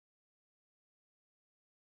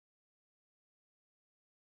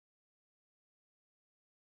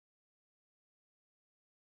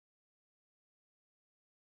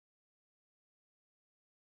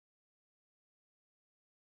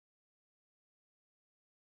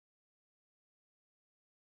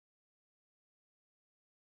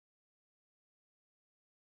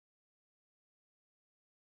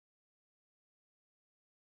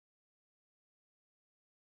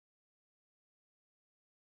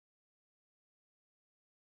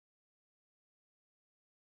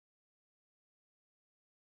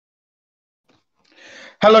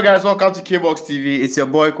Hello guys, welcome to Kboxtv. It's your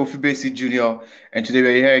boy Kofi Baisie Jnr. And today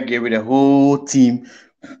we're here again with the whole team.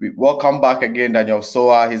 Welcome back again, Daniel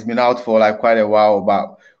Sowah. He's been out for like quite a while,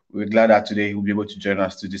 but we're glad that today he'll be able to join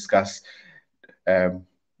us to discuss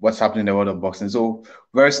what's happening in the world of boxing. So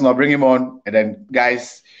very soon I'll bring him on, and then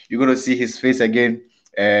guys, you're gonna see his face again.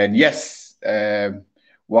 And yes,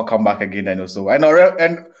 welcome back again, Daniel Sowah.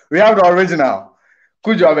 And we have the original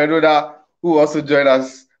Cudjoe Amedoda, who also joined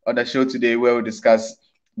us on the show today, where we discuss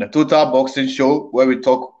the Total Boxing Show, where we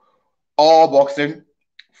talk all boxing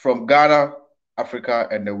from Ghana, Africa,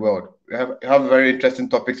 and the world. We have very interesting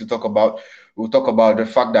topics to talk about. We'll talk about the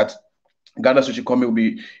fact that Ghana Suchikomi will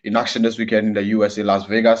be in action this weekend in the USA, Las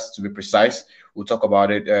Vegas, to be precise. We'll talk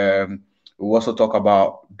about it. We'll also talk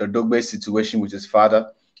about the Dogbe situation with his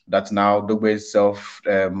father. That's now Dogbe is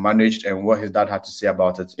self-managed, and what his dad had to say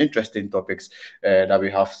about it. Interesting topics that we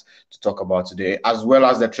have to talk about today, as well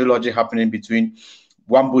as the trilogy happening between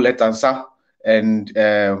Wambule Tansa and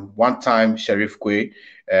one-time Sheriff Kwe,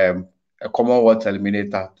 a Commonwealth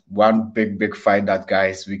eliminator. One big fight that,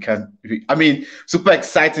 guys, super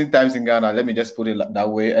exciting times in Ghana. Let me just put it that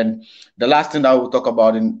way. And the last thing that we'll talk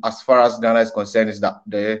about as far as Ghana is concerned is that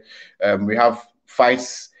we have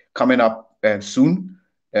fights coming up soon.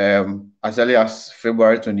 As early as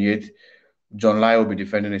February 28th, John Lai will be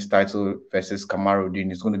defending his title versus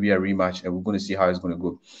Kamaruddin. It's going to be a rematch, and we're going to see how it's going to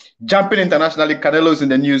go. Jumping internationally, Canelo's in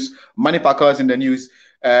the news, Manny Pacquiao is in the news.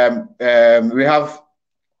 We have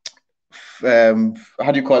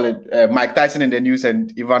Mike Tyson in the news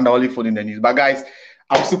and Evander Holyfield in the news. But guys,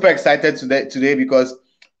 I'm super excited today because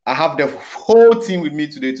I have the whole team with me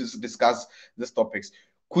today to discuss these topics.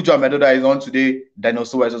 Cudjoe Amedoda is on today. Daniel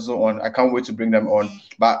Sowah is also on. I can't wait to bring them on.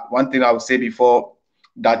 But one thing I will say before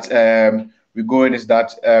that we go in is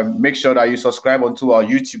that make sure that you subscribe onto our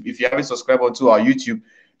YouTube. If you haven't subscribed onto our YouTube,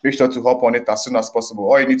 make sure to hop on it as soon as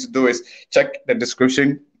possible. All you need to do is check the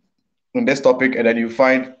description on this topic, and then you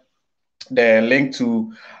find the link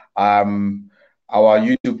to our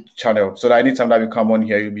YouTube channel, so that anytime that we come on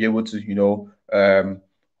here, you'll be able to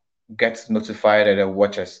get notified and then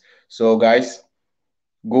watch us. So guys,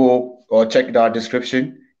 go or check the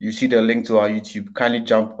description. You see the link to our YouTube. Kindly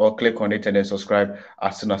jump or click on it and then subscribe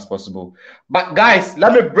as soon as possible. But guys,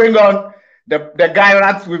 let me bring on the guy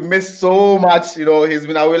that we've missed so much. He's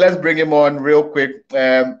been away. Let's bring him on real quick.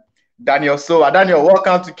 Daniel Sowah. Daniel,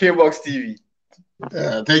 welcome to Kboxtv.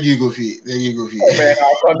 Thank you, Kofi. Thank you, Kofi. Oh, man,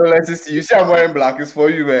 our condolences to you. You see, I'm wearing black. It's for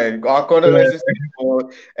you, man. Our condolences to you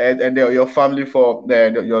and your family for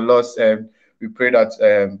your loss. And we pray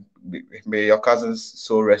that may your cousin's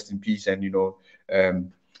soul rest in peace.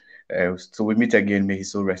 And so we meet again. May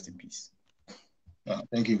his soul rest in peace.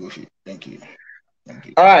 Thank you, Kofi. Thank you.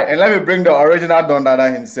 All right, and let me bring the original Don Dada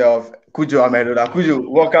himself, Cudjoe Amedoda. Cudjoe,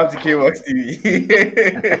 welcome to Kboxtv.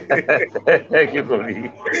 Thank you,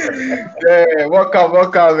 Kofi. Yeah,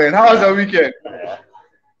 welcome, man. How was your weekend?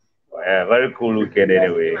 Very cool weekend,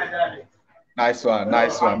 anyway. Nice one.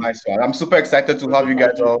 I'm super excited to have you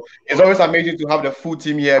guys all. It's always amazing to have the full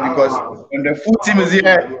team here, because when the full team is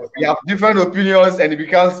here, we have different opinions and it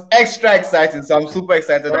becomes extra exciting. So I'm super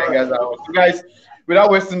excited that you guys are on. So guys,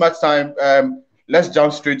 without wasting much time, let's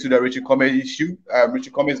jump straight to the Richie Commey issue.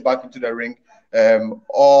 Richie Commey is back into the ring.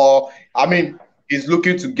 He's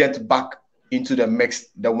looking to get back into the mix,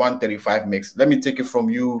 the 135 mix. Let me take it from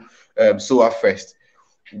you, Sowah, first.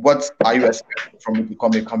 What are you expecting from Richie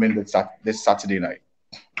Commey coming this Saturday night?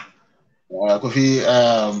 Kofi,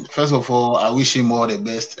 first of all, I wish him all the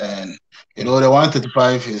best. And the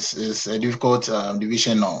 135 is a difficult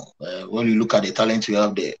division now when you look at the talent we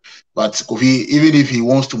have there. But Kofi, even if he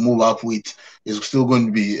wants to move up with, it's still going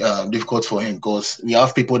to be difficult for him, because we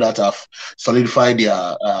have people that have solidified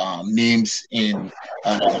their names in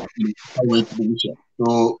the weight division.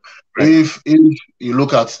 So if you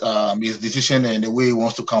look at his decision and the way he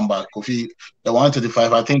wants to come back, Kofi, the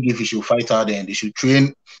 135, I think if he should fight hard and he should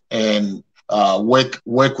train and work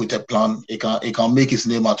with a plan, he can make his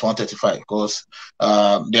name at 135, because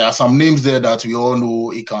there are some names there that we all know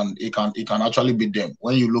he can actually beat them.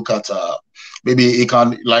 When you look at maybe he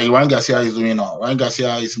can, like Ryan Garcia is doing now. Ryan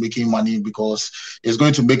Garcia is making money because he's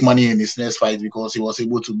going to make money in his next fight, because he was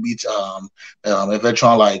able to beat a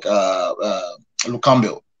veteran like Luke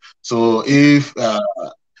Campbell. So if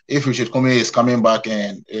Richie Commey is coming back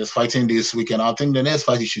and is fighting this weekend, I think the next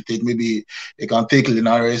fight he should take, maybe he can take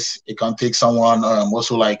Linares, he can take someone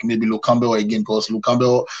also like maybe Luke Campbell again, because Luke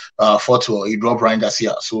Campbell fought well, he dropped Ryan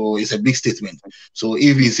Garcia, so it's a big statement. So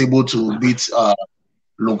if he's able to beat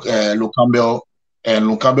Luke Campbell, and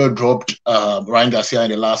Luke Campbell dropped Ryan Garcia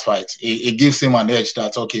in the last fight, it gives him an edge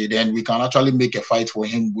that, okay, then we can actually make a fight for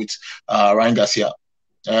him with Ryan Garcia.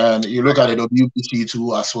 And you look at the WBC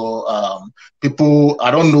too as well. People,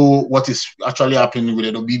 I don't know what is actually happening with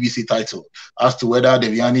the WBC title as to whether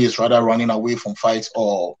Deviani is rather running away from fights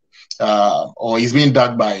or he's being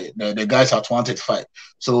dogged by the guys at 135.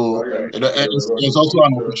 So it's also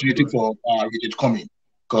an opportunity for Richard Comey,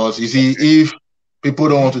 because you see, if people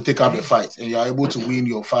don't want to take up the fight and you're able to win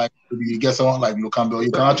your fight, you get someone like Luke Campbell,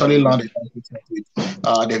 you can actually land a fight with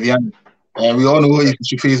Deviani. And we all know if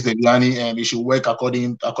she faces Deviani and he should work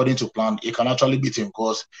according to plan, he can actually beat him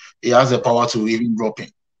because he has the power to even drop him.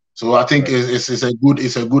 So I think it's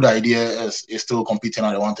a good idea as he's still competing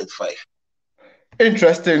at the 135.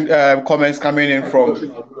 Interesting comments coming in from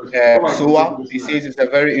Sowah. He says it's a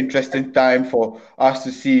very interesting time for us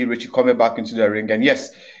to see Richie coming back into the ring. And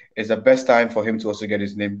yes, it's the best time for him to also get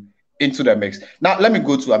his name into the mix. Now, let me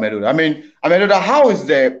go to Amedoda. I mean, Amedoda, how is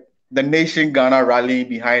the nation Ghana rallying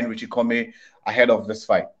behind Richie Comey ahead of this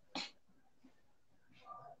fight?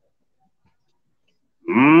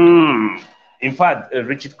 In fact,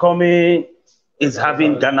 Richard Comey is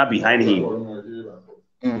having Ghana behind him.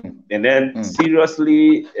 And then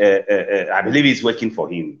seriously, I believe it's working for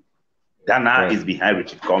him. Ghana is behind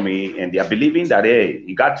Richard Comey, and they are believing that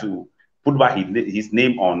he got to put back his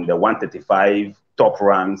name on the 135 top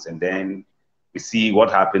ranks, and then we see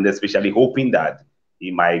what happens, especially hoping that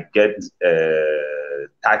he might get a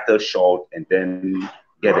title shot and then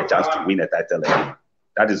get a chance to win a title again.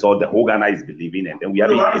 That is all the whole Ghana is believing, and then we are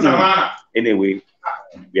behind him. Anyway,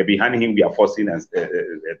 we are behind him. We are forcing and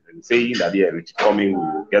saying that Richard Comey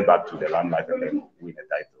will get back to the limelight and then win a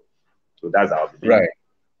title. So that's our belief.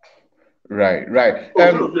 Right.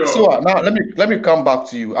 So now let me come back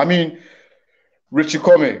to you. I mean, Richie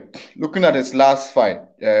Comey, looking at his last fight,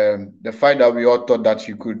 the fight that we all thought that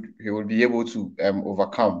he would be able to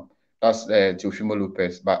overcome, that's Teofimo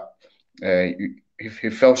Lopez, but he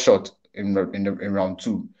fell short in round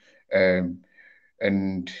 2,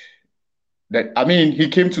 and that, I mean, he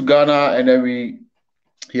came to Ghana, and then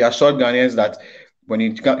he assured Ghanaians that when he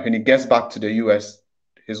gets back to the US,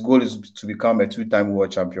 his goal is to become a 2-time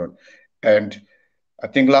world champion. And I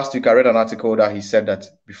think last week I read an article that he said that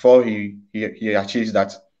before he achieves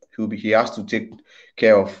that, he has to take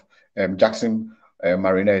care of Jackson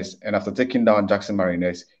Marinez, and after taking down Jackson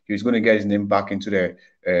Marinez, he's going to get his name back into the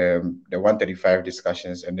 135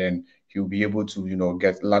 discussions, and then he'll be able to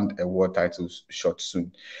land a world title shot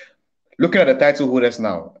soon. Looking at the title holders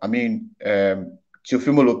now, I mean,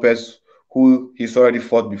 Teofimo Lopez, who he's already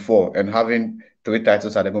fought before and having 3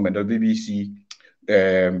 titles at the moment, the BBC,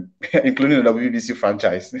 including the WBC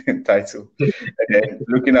franchise title. And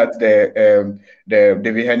looking at the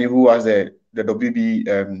David Henny, who has the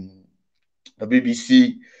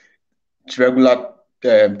BBC regular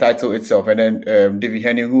title itself, and then David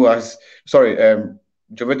Henny, who has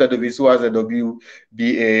Jovita Davis, who has the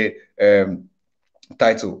WBA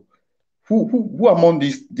title. Who among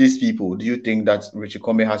these people do you think that Richie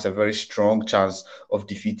Comey has a very strong chance of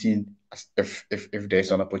defeating if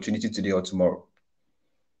there's an opportunity today or tomorrow?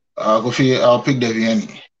 Kofi, I'll pick David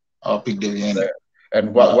Henny.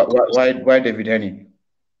 And why David Henny?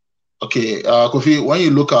 Okay, Kofi, when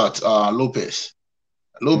you look at Lopez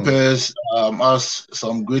has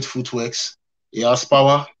some great footworks. He has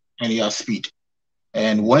power and he has speed.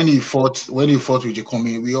 And when he fought Richie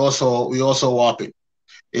Comey, we also what happened.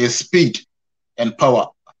 His speed and power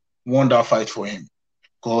won that fight for him,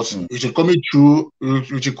 because Richie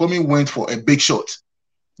Comey went for a big shot,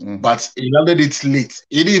 but he landed it late.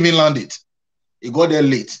 He didn't even land it. He got there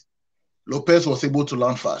late. Lopez was able to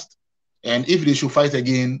land fast, and if they should fight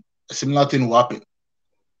again, a similar thing will happen,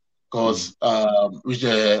 because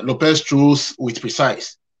Lopez throws with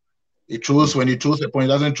precise. He throws when he throws a punch.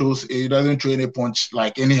 He doesn't throw any punch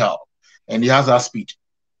like anyhow, and he has that speed.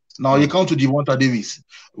 Now you come to Devonta Davis.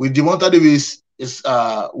 With Devonta Davis,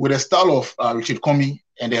 with the style of Richard Comey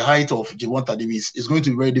and the height of Devonta Davis, it's going to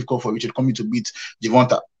be very difficult for Richard Comey to beat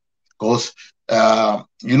Devonta, because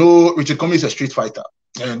Richard Comey is a street fighter,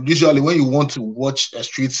 and usually when you want to watch a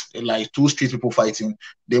like 2 street people fighting,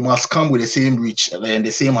 they must come with the same reach and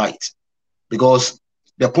the same height, because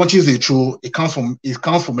the punches they throw, it comes from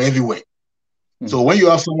everywhere. So when you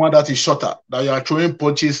have someone that is shorter, that you are throwing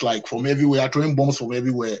punches like from everywhere, throwing bombs from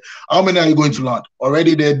everywhere, how many are you going to land?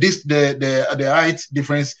 Already the height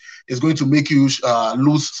difference is going to make you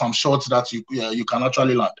lose some shots that you can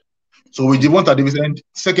actually land. So with Devonta Davis, and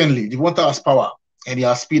secondly, Devonta has power and he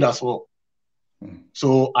has speed as well.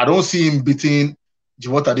 So I don't see him beating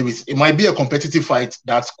Devonta Davis. It might be a competitive fight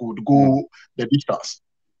that could go the distance.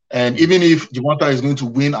 And even if Devonta is going to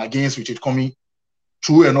win against Richard Comey,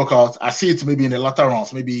 through a knockout, I see it maybe in the latter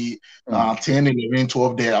rounds, maybe 10, 11,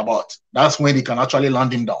 12 there about. That's when he can actually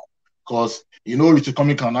land him down. Because Richard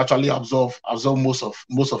Comey can actually absorb most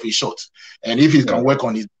of his shots. And if he can work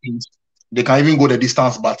on his things, they can even go the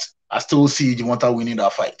distance, but I still see Devonta winning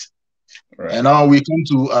that fight. Right. And now we come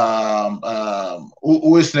to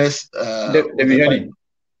who is next? Devienne.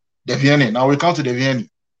 Now we come to Devienne.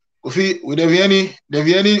 With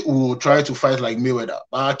Devienne will try to fight like Mayweather.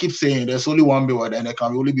 But I keep saying there's only one Mayweather and there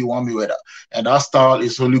can only be one Mayweather. And that style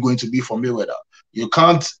is only going to be for Mayweather. You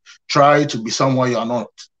can't try to be someone you are not.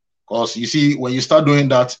 Because you see, when you start doing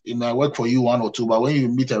that, it might work for you 1 or 2, but when you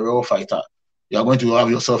meet a real fighter, you are going to have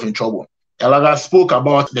yourself in trouble. And like I spoke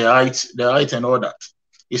about the height and all that.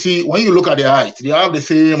 You see, when you look at the height, they have the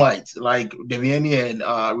same height, like Devienne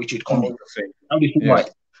and Richard Comey. Have the same height.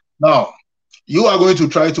 Now, you are going to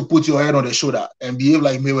try to put your head on the shoulder and behave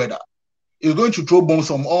like Mayweather. It's going to throw bombs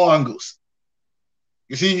from all angles.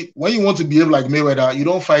 You see, when you want to behave like Mayweather, you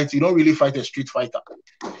don't really fight a street fighter.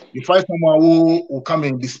 You fight someone who will come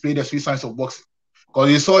and display the street signs of boxing. Because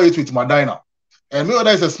you saw it with Madina. And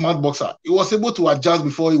Mayweather is a smart boxer. He was able to adjust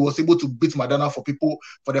before he was able to beat Madina for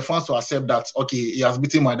the fans to accept that, okay, he has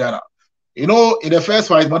beaten Madina. In the first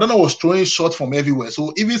fight, Madina was throwing shots from everywhere.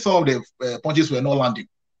 So even some of the punches were not landing.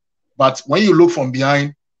 But when you look from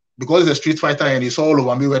behind, because he's a street fighter and it's all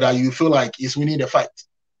over Mayweather, you feel like he's winning the fight.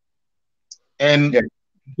 And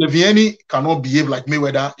Devienne cannot behave like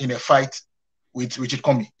Mayweather in a fight with Richard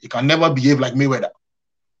Comey. He can never behave like Mayweather.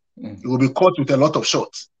 He will be caught with a lot of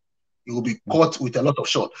shots. Because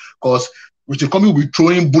Richard Comey will be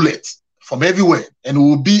throwing bullets from everywhere, and it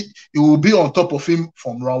will be on top of him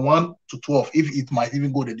from round 1 to 12, if it might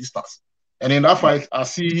even go the distance. And in that fight, I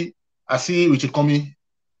see Richard Comey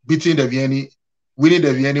beating Devienne, winning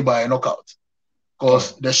Devienne by a knockout.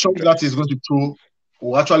 Because the shot that he's going to throw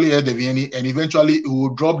will actually hit Devienne, and eventually he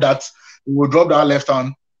will drop that left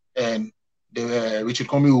hand, and Richard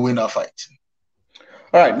Comey will win that fight.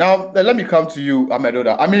 All right, now let me come to you,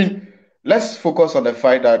 Amedoda. I mean, let's focus on the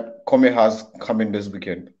fight that Comey has coming this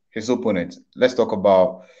weekend, his opponent. Let's talk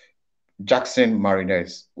about Jackson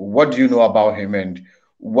Marinez. What do you know about him, and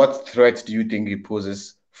what threat do you think he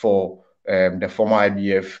poses for the former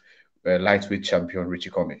IBF lightweight champion, Richie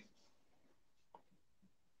Comey?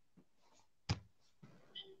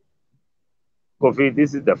 Kofi,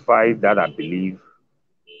 this is the fight that I believe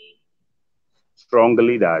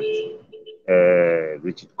strongly that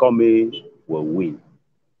Richard Comey will win.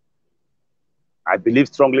 I believe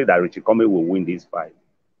strongly that Richard Comey will win this fight.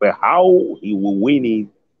 But how he will win it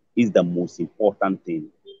is the most important thing.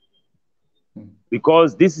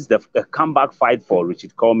 Because this is the comeback fight for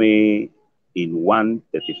Richard Comey in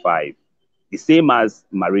 135. The same as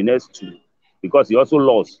Marinez too, because he also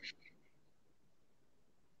lost,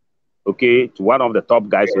 okay, to one of the top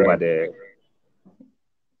guys over there.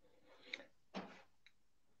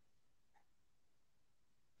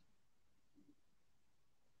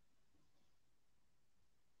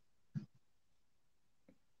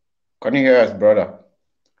 Can you hear us, brother?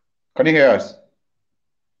 Can you hear us?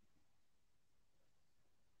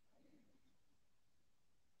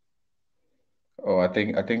 Oh, I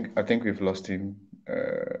think we've lost him.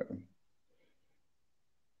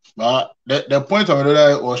 But the point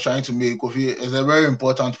I was trying to make, Kofi, is a very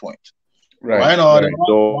important point. Right. Right now, right.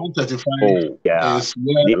 the 135 is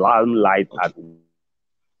where the limelight at.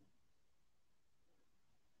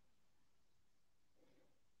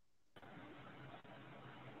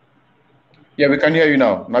 Yeah, we can hear you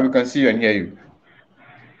now. Now we can see you and hear you.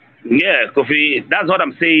 Yeah, Kofi, that's what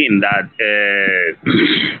I'm saying, that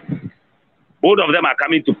both of them are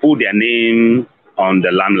coming to put their name on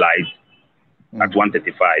the limelight at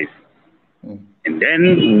 135. And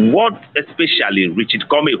then what especially Richard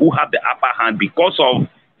Comey, who have the upper hand because of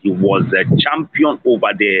he was a champion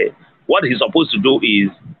over there, what he's supposed to do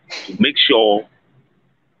is to make sure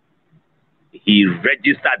he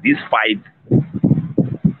registered this fight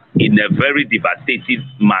in a very devastating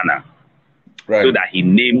manner. Right. So that his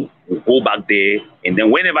name will go back there, and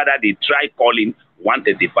then whenever that they try calling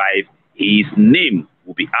 135, his name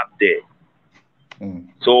will be up there.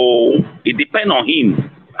 So it depends on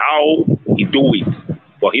him how he do it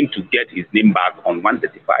for him to get his name back on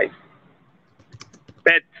 135.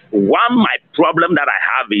 But my problem that I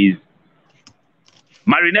have is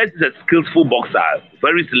Marinez is a skillful boxer,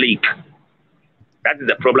 very slick. That is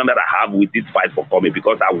the problem that I have with this fight for Comey,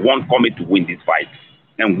 because I want Comey to win this fight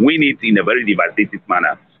and win it in a very devastating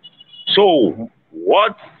manner. So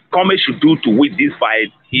what Comey should do to win this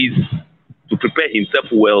fight is to prepare himself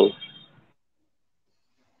well.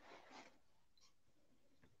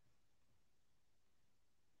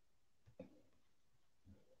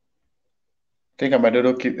 think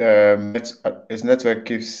Amedoda his network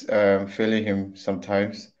keeps failing him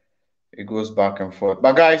sometimes. It goes back and forth.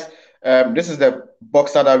 But guys, this is the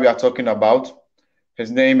boxer that we are talking about. His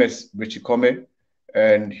name is Richie Comey,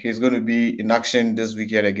 and he's going to be in action this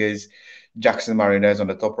weekend against Jackson Mariners on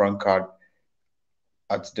the top rank card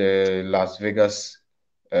at the Las Vegas.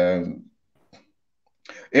 In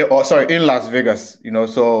Las Vegas.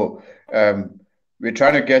 So we're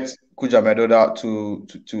trying to get Amedoda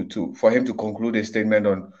to for him to conclude a statement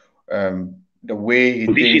on the way he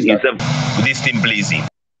thinks that this team pleasing.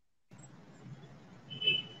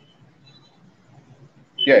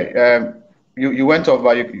 Yeah, you went off,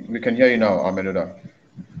 but we can hear you now, Amedoda.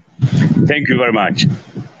 Thank you very much.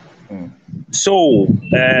 So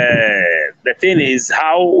the thing is,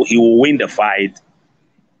 how he will win the fight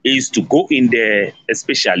is to go in there,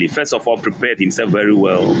 especially, first of all, prepare himself very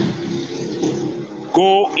well.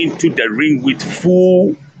 Go into the ring with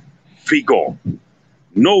full figure,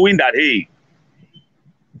 knowing that, hey,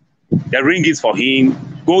 the ring is for him.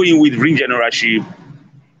 Go in with ring generalship,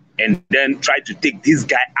 and then try to take this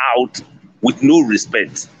guy out with no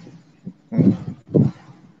respect.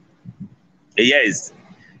 Yes,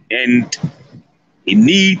 and he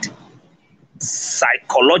need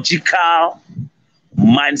psychological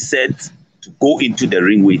mindset to go into the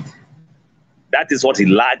ring with. That is what he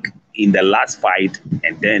lacked in the last fight,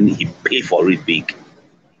 and then he paid for it big.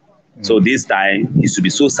 So this time, he should be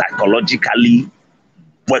so psychologically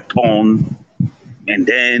worked on, and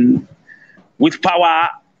then with power,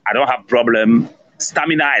 I don't have problem.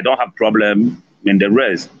 Stamina, I don't have problem, and the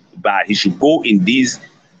rest. But he should go into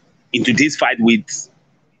this fight with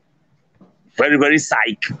very, very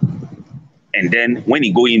psych. And then when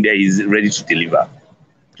he go in there, he's ready to deliver.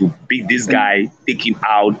 To beat this guy, take him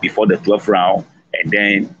out before the 12th round, and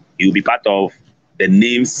then he'll be part of the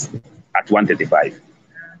names at 135.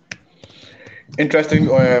 Interesting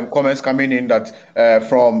comments coming in that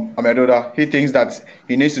from Amedoda. He thinks that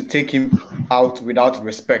he needs to take him out without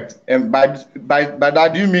respect. And by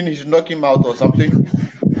that, do you mean he should knock him out or something?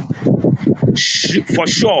 For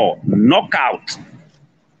sure, knockout.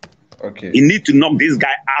 Okay. He need to knock this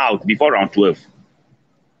guy out before round 12.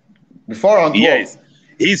 Before round 12? Yes.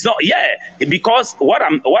 He's not, yeah, because what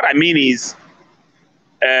I mean is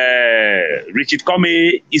Richard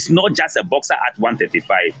Comey is not just a boxer at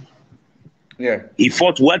 135. Yeah. He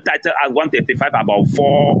fought world title at 135 about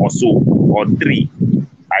 4 or so, or 3,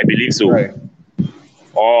 I believe so. Right.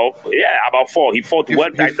 Or yeah, about 4. He fought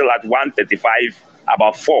world title at 135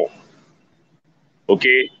 about 4.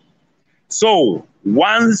 Okay. So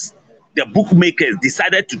once the bookmakers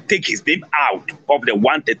decided to take his name out of the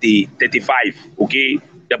 135, okay,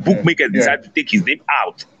 the bookmakers decided to take his name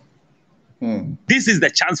out. This is the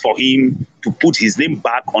chance for him to put his name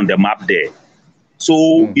back on the map there.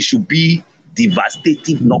 So it should be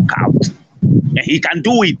devastating knockout, and he can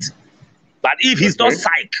do it. But if he's not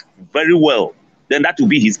psyched very well, then that will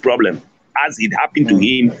be his problem, as it happened to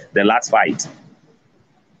him the last fight.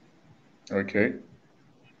 Okay.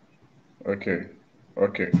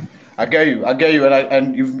 I get you,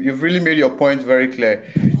 and you've really made your point very clear.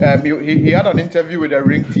 He had an interview with the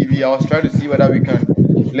Ring TV. I was trying to see whether we can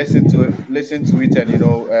listen to it,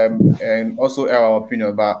 and and also air our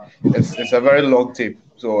opinion. But it's a very long tape,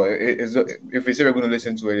 so if we say we're going to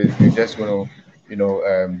listen to it, it's just going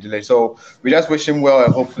to delay. So we just wish him well,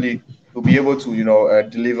 and hopefully he'll be able to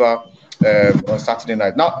deliver on Saturday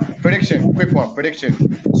night. Now, quick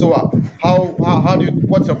prediction. So how do you?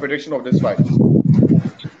 What's your prediction of this fight?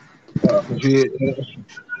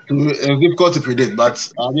 It's difficult to predict,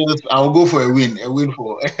 but I'll go for a win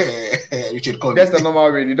for Richard Comey. That's the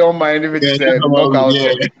normal win. You don't mind if it's a knockout.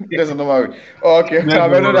 Yeah. That's a normal win. Okay.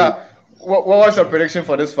 What was your prediction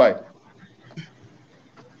for this fight?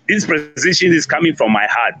 This prediction is coming from my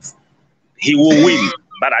heart. He will win,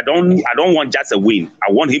 but I don't want just a win.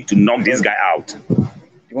 I want him to knock this guy out.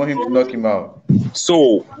 You want him to knock him out?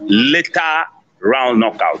 So later round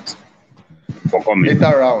knockout for Comey.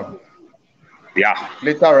 Later round. Yeah.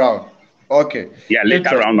 Later round. Okay. Yeah,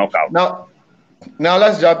 later round knockout. Now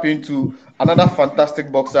let's jump into another fantastic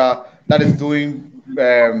boxer that is doing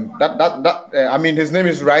I mean, his name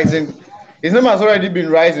is rising. His name has already been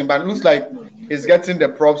rising, but it looks like he's getting the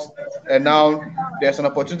props, and now there's an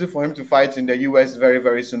opportunity for him to fight in the US very,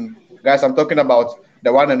 very soon. Guys, I'm talking about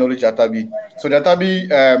the one and only Jatabi. So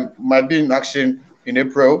Jatabi might be in action in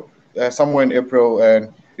April, somewhere in April,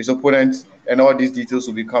 and his opponent and all these details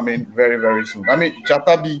will be coming very, very soon. I mean,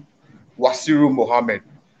 Jatabi Wasiru Mohammed.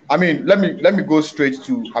 I mean, let me go straight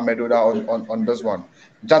to Amedoda on this one.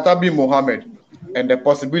 Jatabi Mohammed, and the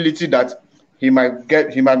possibility that he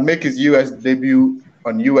might make his US debut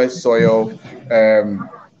on US soil.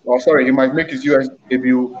 Sorry, he might make his US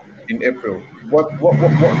debut in April. What are your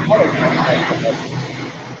thoughts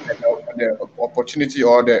about the opportunity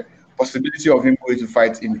or the possibility of him going to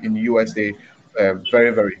fight in USA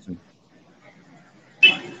very, very soon?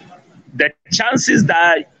 The chances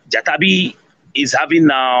that Jatabi is having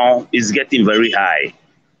now is getting very high.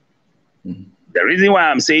 The reason why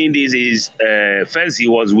I'm saying this is first he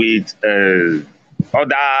was with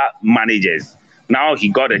other managers. Now he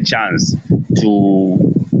got a chance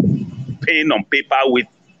to pen on paper with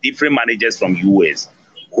different managers from US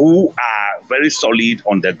who are very solid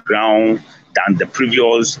on the ground than the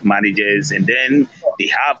previous managers, and then they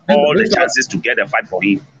have all the chances to get a fight for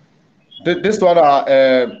him. This one,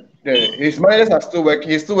 his managers are still working.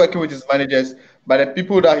 He's still working with his managers, but the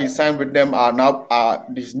people that he signed with them are now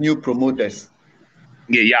these new promoters.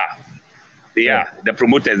 Yeah, the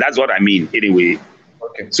promoters. That's what I mean. Anyway,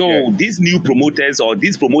 okay. So these new promoters or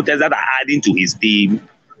these promoters that are adding to his team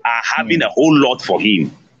are having a whole lot for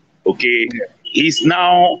him. Okay, he's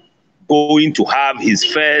now going to have his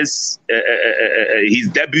first his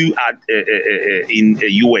debut at in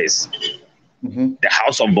the US, the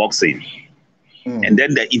House of Boxing, and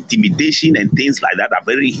then the intimidation and things like that are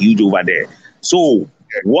very huge over there. So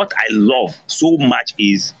what I love so much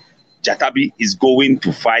is Jatabi is going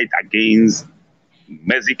to fight against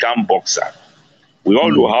Mexican boxer. We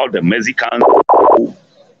all know how the Mexicans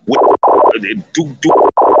do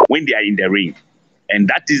when they are in the ring, and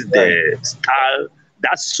that is the style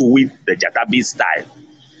that suits the Jatabi style.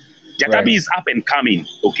 Jatabi is up and coming.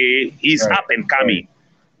 Okay, he's up and coming.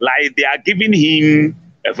 Like they are giving him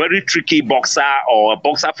a very tricky boxer or a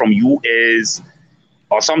boxer from US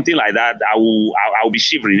or something like that. I will be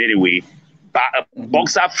shivering anyway. But a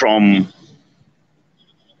boxer from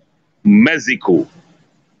Mexico,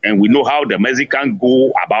 and we know how the Mexicans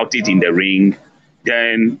go about it in the ring,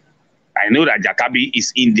 then I know that Jatabi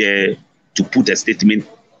is in there to put a statement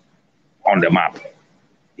on the map.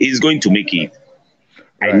 He's going to make it.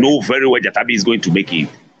 I know very well Jatabi is going to make it.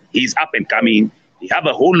 He's up and coming. He have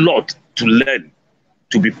a whole lot to learn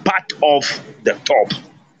to be part of the top.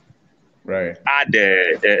 At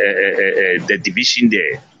the division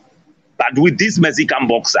there. But with this Mexican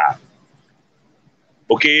boxer,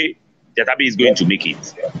 okay, Jatabi is going to make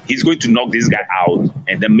it. He's going to knock this guy out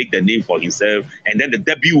and then make the name for himself, and then the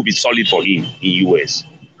debut will be solid for him in US.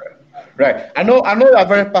 Right. I know you are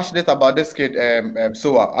very passionate about this kid,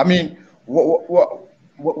 Sowah. I mean,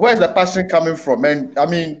 where's the passion coming from? And I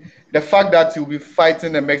mean, the fact that you'll be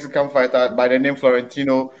fighting a Mexican fighter by the name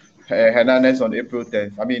Florentino Hernandez on April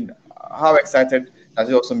 10th. I mean, how excited does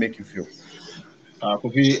it also make you feel?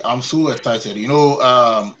 Kofi, I'm so excited. You know,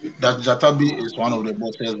 that Jatabi is one of the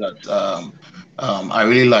boxers that I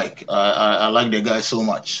really like. I like the guy so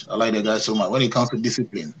much. I like the guy so much. When it comes to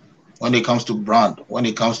discipline, when it comes to brand, when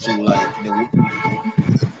it comes to like the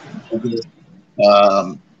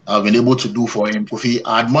I've been able to do for him, Kofi,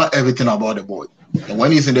 I admire everything about the boy. And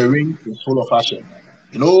when he's in the ring, he's full of passion.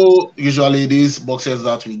 You know, usually these boxers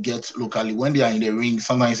that we get locally, when they are in the ring,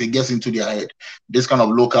 sometimes it gets into their head. This kind of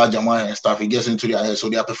local Jamaican and stuff, it gets into their head. So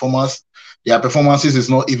their performances is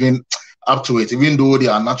not even up to it, even though they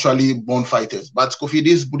are naturally born fighters. But Kofi,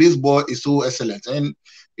 this boy is so excellent. And,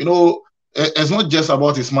 you know, it's not just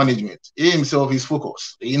about his management. He himself is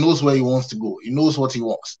focused. He knows where he wants to go. He knows what he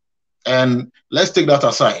wants. And let's take that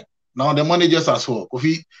aside. Now, the managers as well.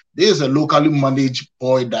 Kofi, there is a locally managed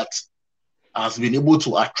boy that has been able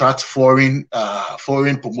to attract foreign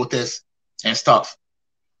promoters and stuff.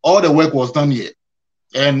 All the work was done here.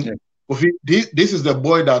 And Kofi, this is the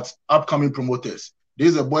boy that upcoming promoters. This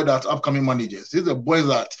is a boy that upcoming managers. This is a boy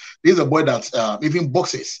that even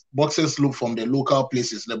boxers look from the local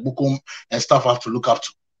places, the Bukum and stuff have to look up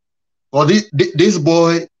to. But this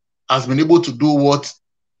boy has been able to do what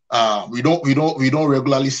we don't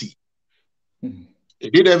regularly see. He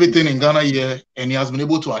did everything in Ghana here, and he has been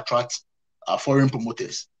able to attract foreign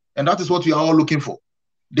promoters, and that is what we are all looking for.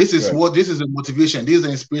 This is the motivation. This is the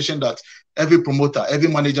inspiration that every promoter, every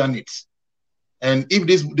manager needs. And if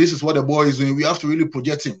this is what the boy is doing, we have to really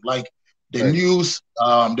project him. Like the news,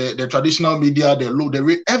 the traditional media,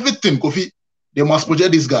 everything. Kofi, they must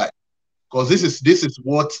project this guy, because this is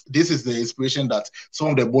the inspiration that some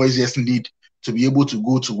of the boys just need to be able to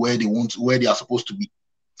go to where they are supposed to be.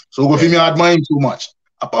 So Kofi, I admire him so much.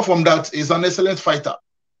 Apart from that, he's an excellent fighter.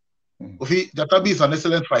 Kofi, Jatabi is an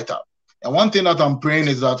excellent fighter. And one thing that I'm praying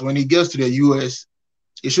is that when he gets to the US,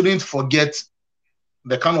 he shouldn't forget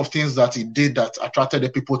the kind of things that he did that attracted the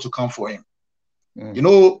people to come for him. You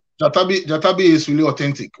know, Jatabi is really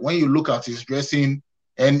authentic. When you look at his dressing,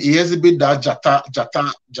 and he exhibits that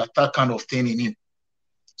Jata kind of thing in him.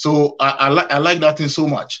 So I like that thing so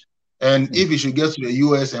much. And if he should get to the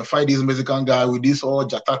US and fight this Mexican guy with this all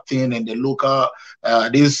Jata thing and the local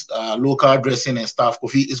local dressing and stuff,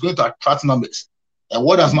 Kofi, it's going to attract numbers. And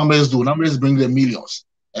what does numbers do? Numbers bring the millions.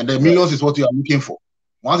 And the millions is what you are looking for.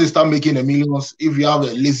 Once you start making the millions, if you have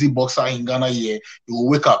a lazy boxer in Ghana here, you will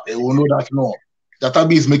wake up and will know that no,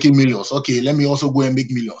 Jatabi is making millions. Okay, let me also go and make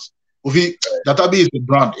millions. Kofi, Jatabi is a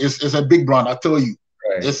brand. It's a big brand, I tell you.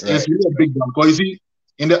 It's really a big brand. Because you see,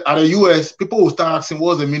 at the US, people will start asking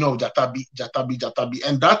what's the meaning of Jatabi,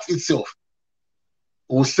 and that itself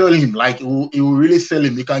will sell him. Like it will really sell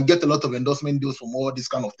him. You can get a lot of endorsement deals from all these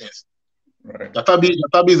kind of things. Right. Jatabi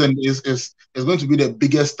is going to be the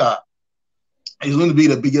biggest star. He's going to be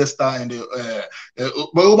the biggest star in the.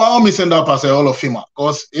 But by all means, send up as a Hall of Famer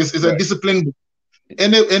because it's a discipline.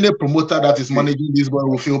 Any promoter that is managing this boy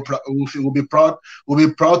will be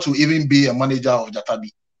proud to even be a manager of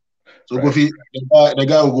Jatabi. So Kofi, the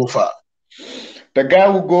guy will go far. The guy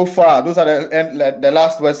will go far. Those are the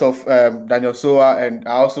last words of Daniel Sowah, and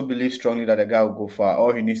I also believe strongly that the guy will go far.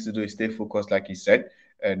 All he needs to do is stay focused, like he said,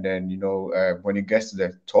 and then when he gets to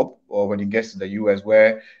the top or when he gets to the US,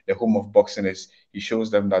 where the home of boxing is, he shows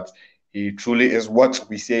them that he truly is what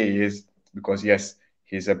we say he is. Because yes,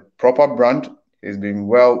 he's a proper brand. He's been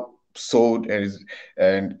well sold,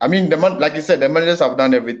 and I mean like you said, the managers have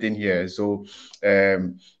done everything here. So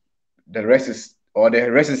the rest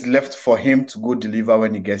is left for him to go deliver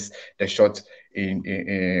when he gets the shot on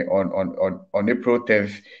April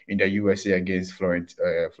 10th in the USA against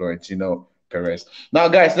Florentino Perez. Now,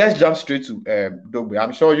 guys, let's jump straight to Dogbe.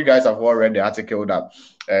 I'm sure you guys have all read the article that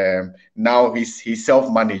now he's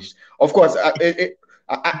self-managed. Of course,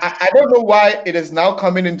 I don't know why it is now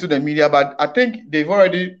coming into the media, but I think the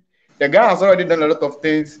guy has already done a lot of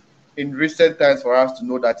things in recent times for us to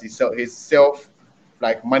know that he's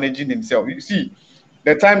like managing himself. You see,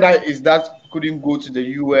 the time that his dad couldn't go to the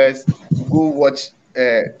US to go watch,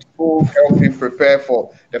 go help him prepare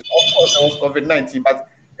for of course there was COVID-19, but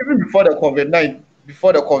even before the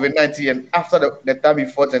COVID-19 and after the time he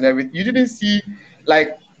fought and everything, you didn't see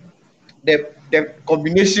like the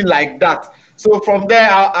combination like that. So from there,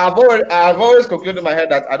 I've always concluded in my head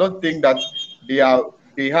that I don't think that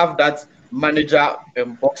they have that manager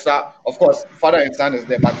and boxer. Of course, father and son is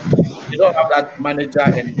there, but they don't have that manager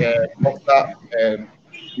and boxer,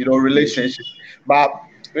 relationship. But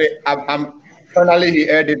I'm finally he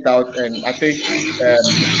aired it out, and I think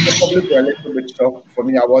the public were a little bit shocked. For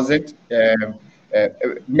me, I wasn't.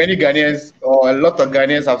 Many Ghanaians or a lot of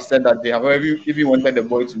Ghanaians have said that they have even wanted the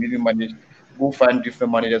boy to even go find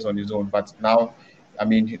different managers on his own. But now, I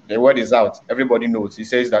mean, the word is out. Everybody knows. He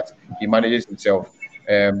says that he manages himself.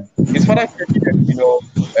 His father said,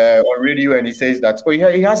 on radio, and he says that he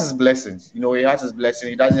has his blessings. He has his blessing.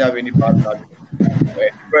 He doesn't have any bad luck.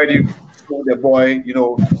 He's already told the boy.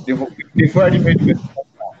 They've already made him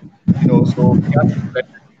a so he has his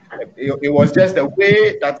blessing. It was just the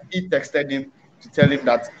way that he texted him to tell him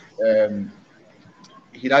that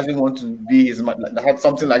he doesn't want to be his man. Had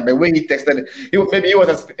something like the way he texted. Maybe he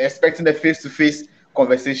was expecting a face-to-face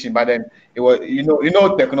conversation, but then it was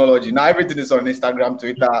technology. Now everything is on Instagram,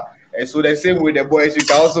 Twitter, and so the same way the boys, you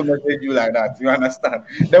can also message you like that. You understand?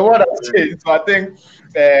 The world has changed. So I think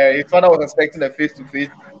his father was expecting a face-to-face,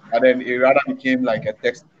 but then it rather became like a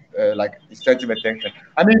text. Like he sent him a text.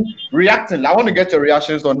 I mean, reacting. I want to get your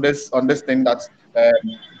reactions on this thing that the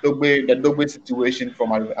Dogbe situation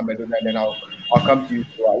from Amedoda, and then I'll come to you.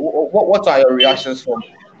 What are your reactions from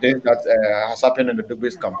this that has happened in the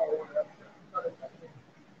Dogbe's camp?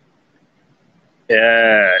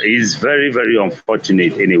 It's very, very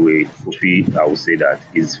unfortunate anyway, Kofi. I would say that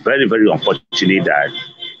it's very, very unfortunate that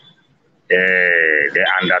the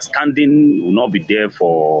understanding will not be there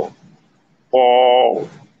for Paul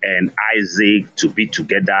and Isaac to be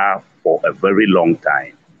together for a very long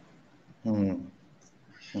time.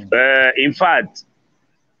 In fact,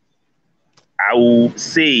 I will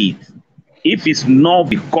say it, if it's not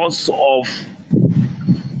because of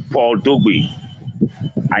Paul Dogbe,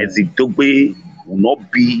 Isaac Dogbe will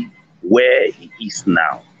not be where he is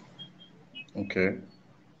now. Okay.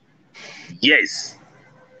 Yes.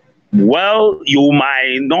 Well, you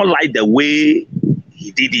might not like the way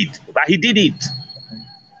he did it, but he did it.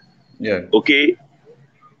 Yeah. Okay.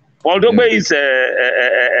 Paul Dogbe is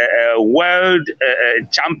a world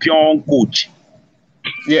champion coach.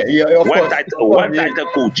 Yeah, world title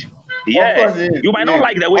coach. Yeah. You might not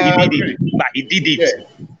like the way he did it, but he did it.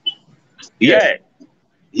 Yeah.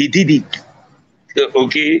 He did it.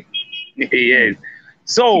 Okay. Yes.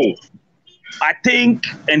 So I think,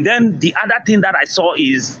 and then the other thing that I saw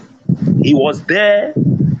is he was there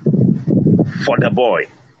for the boy.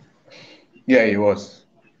 Yeah, he was.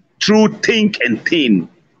 Through thick and thin,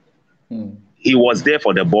 he was there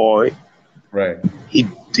for the boy. Right. He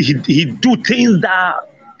do things that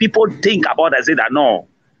people think about and say that no,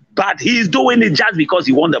 but he's doing it just because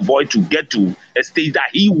he want the boy to get to a stage that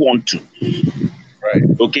he want to. Right.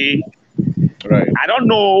 Okay. Right. I don't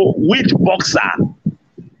know which boxer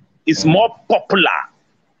is more popular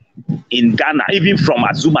in Ghana, even from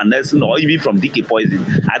Azuma Nelson or even from DK Poison.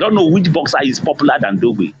 I don't know which boxer is popular than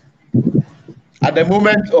Dogbe. At the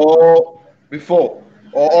moment or before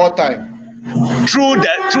or all time? Through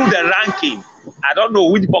the ranking. I don't know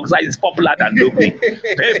which boxer is popular than Dogbe.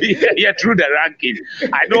 Maybe yeah, through the ranking.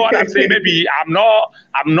 I know what I'm saying. Maybe I'm not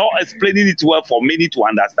explaining it well for many to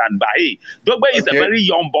understand. But hey, Dogbe is a very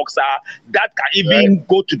young boxer that can even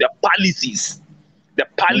go to the palaces. The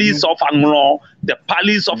palace of Anglo, the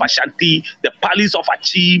palace of Ashanti, the palace of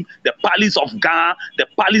Achim, the palace of Ghana, the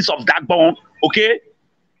palace of Dagbon. Okay?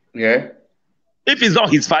 Yeah. If it's not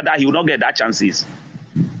his father, he will not get that chances.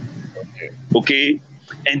 Okay?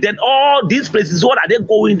 And then all these places, what are they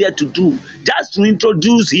going there to do? Just to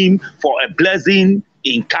introduce him for a blessing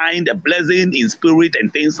in kind, a blessing in spirit,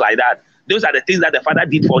 and things like that. Those are the things that the father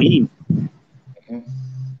did for him.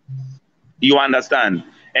 You understand?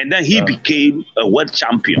 And then he became a world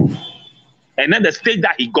champion. And then the stage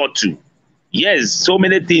that he got to, yes, so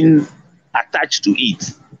many things attached to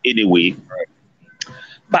it anyway.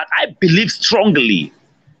 But I believe strongly,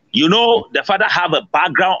 you know, the father have a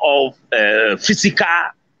background of physical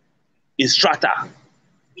instructor.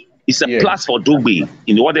 It's a plus for Dogbe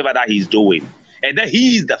in whatever that he's doing. And then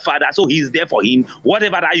he is the father, so he's there for him.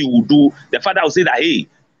 Whatever that you will do, the father will say that, hey,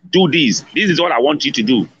 do this. This is what I want you to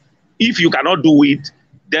do. If you cannot do it,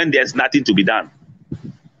 then there's nothing to be done.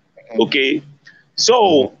 Okay?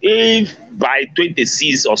 So if by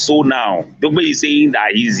 26 or so now, Dogbe is saying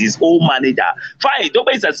that he's his own manager, fine,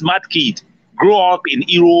 Dogbe is a smart kid, grow up in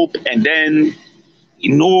Europe, and then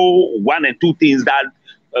you know one and two things that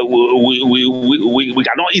we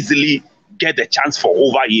cannot easily get the chance for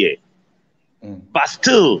over here. But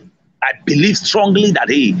still, I believe strongly that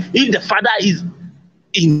hey, if the father is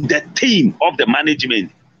in the team of the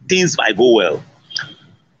management, things might go well.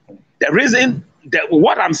 The reason that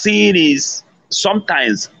what I'm seeing is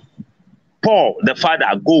sometimes Paul, the father,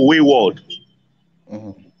 go wayward.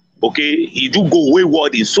 Okay, he do go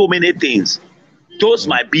wayward in so many things. Those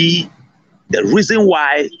might be the reason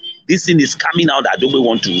why this thing is coming out that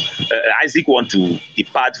Isaac want to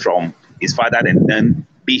depart from his father and then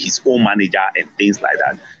be his own manager and things like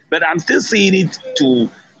that. But I'm still seeing it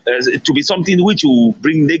to be something which will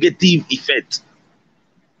bring negative effect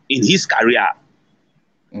in his career.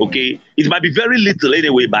 Okay, it might be very little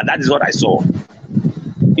anyway, but that is what I saw.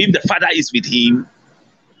 If the father is with him,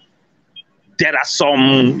 there are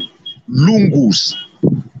some lungus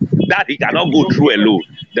that he cannot go through alone.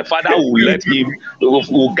 The father will let him,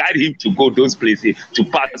 will guide him to go those places, to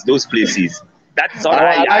pass those places. That's all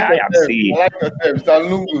I am seeing. I like the term, some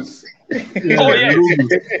lungus. Oh yes,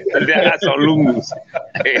 there are some lungus.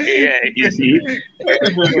 Yeah, you see.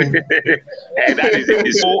 That is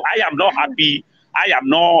it. So I am not happy. I am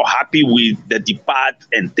not happy with the depart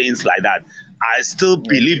and things like that. I still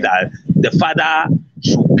believe that the father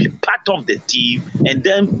should be part of the team and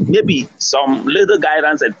then maybe some little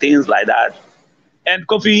guidance and things like that. And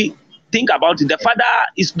Kofi, think about it. The father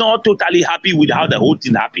is not totally happy with how the whole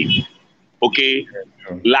thing happened. Okay?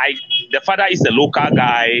 Like the father is a local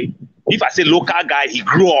guy. If I say local guy, he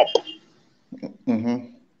grew up.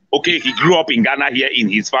 Okay, he grew up in Ghana here in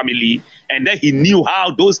his family, and then he knew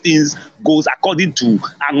how those things goes according to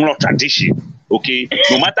Anglo tradition. Okay,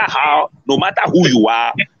 no matter who you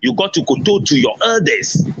are, you got to kowtow to your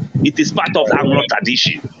elders. It is part of Anglo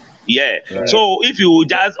tradition. Yeah. Right. So if you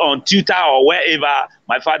just on Twitter or wherever,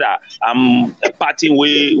 my father, I'm parting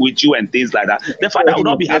way with you and things like that, the father will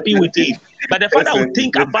not be happy with it. But the father will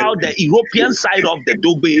think about the European side of the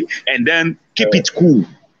Dogbe and then keep it cool.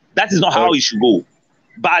 That is not how it should go.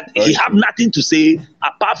 But he have nothing to say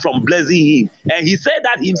apart from blessing him. And he said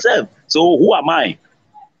that himself. So who am I?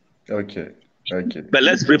 Okay. But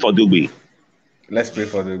let's pray for Dogbe. Let's pray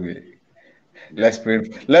for Dogbe. Let's pray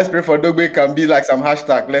for Dogbe can be like some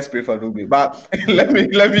hashtag. Let's pray for Dogbe. But let me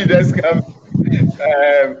just come.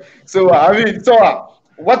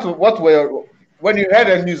 What were when you heard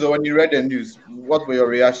the news or when you read the news? What were your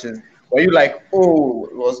reactions? Were you like,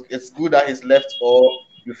 oh, it's good that he's left, or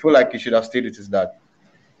you feel like he should have stayed with his dad?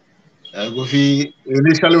 Kofi,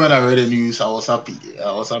 initially when I read the news, I was happy.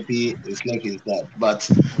 It's like his dad. But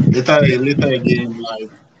later again, like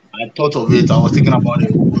I thought of it. I was thinking about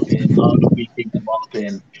it, how do we think about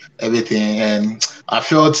it and everything, and I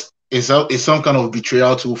felt it's some kind of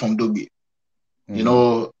betrayal too from Dogbe. You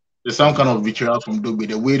know, there's some kind of betrayal from Dogbe,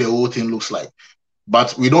 the way the whole thing looks like.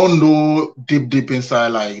 But we don't know deep inside,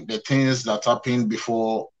 like the things that happened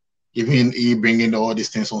before even he bringing all these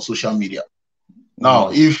things on social media. Now,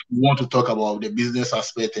 if you want to talk about the business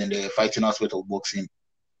aspect and the fighting aspect of boxing,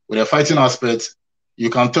 with the fighting aspect, you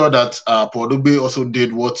can tell that Paul Dogbe also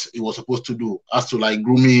did what he was supposed to do, as to like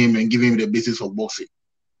groom him and give him the basis of boxing.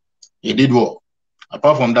 He did well.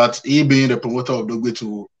 Apart from that, he being the promoter of Dogbe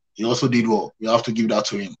too, he also did well. You have to give that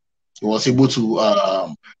to him. He was able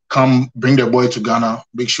to come bring the boy to Ghana,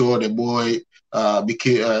 make sure the boy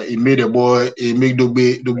he made Dogbe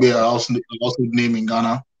a household name in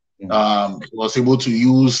Ghana. He was able to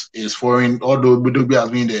use his foreign, although Dogbe has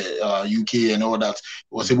been in the UK and all that,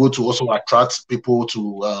 he was able to also attract people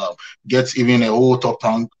to get even a whole top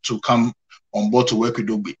rank to come on board to work with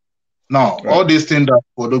Dogbe. Now, all these things that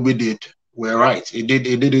Dogbe did were right. He did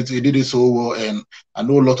it so well, and I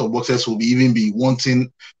know a lot of boxers will even be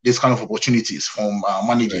wanting this kind of opportunities from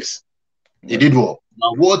managers. He did well.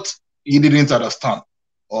 Now, what he didn't understand,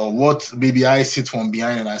 or what maybe I sit from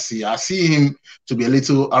behind and I see him to be a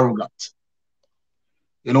little arrogant.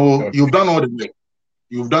 You know, you've done all the work.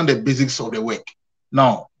 You've done the basics of the work.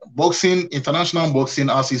 Now, boxing, international boxing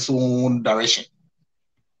has its own direction.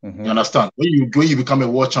 You understand? When you become a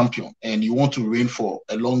world champion and you want to reign for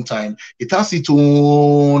a long time, it has its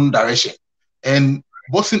own direction. And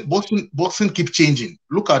boxing keeps changing.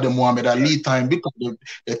 Look at the Muhammad Ali time. Look at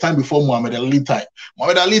the time before Muhammad Ali time.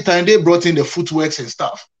 Muhammad Ali time, they brought in the footworks and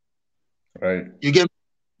stuff. Right. You get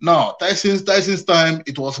now Tyson's time,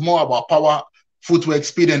 it was more about power, footwork,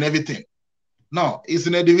 speed, and everything. Now it's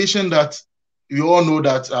in a division that we all know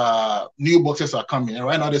that new boxers are coming, and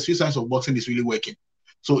right now the three signs of boxing is really working.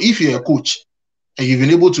 So if you're a coach and you've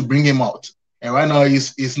been able to bring him out, and right now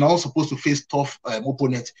he's now supposed to face tough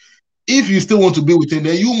opponents, if you still want to be with him,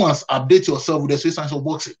 then you must update yourself with the three signs of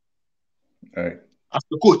boxing. Right. As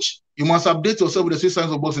the coach, you must update yourself with the three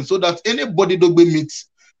signs of boxing so that anybody Dogbe meets,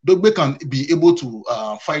 Dogbe can be able to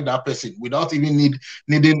fight that person without even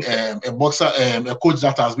needing a boxer, a coach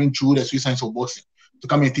that has been through the three signs of boxing to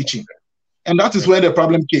come and teach him. And that is where the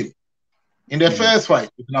problem came. In the first fight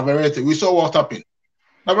with Navarrete, we saw what happened.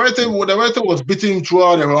 Navarrete was beating him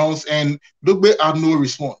throughout the rounds, and Dogbe had no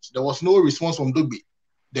response. There was no response from Dogbe.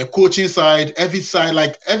 The coaching side, every side,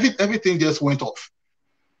 like everything just went off.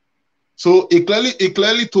 So it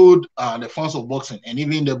clearly told the fans of boxing and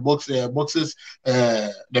even the boxers,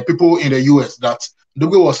 the people in the US, that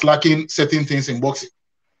Dogbe was lacking certain things in boxing.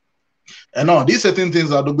 And now these certain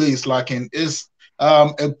things that Dogbe is lacking is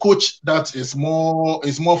a coach that is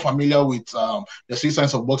more familiar with the three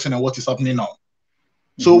signs of boxing and what is happening now.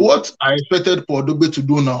 So what I expected for Dogbe to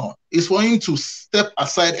do now is for him to step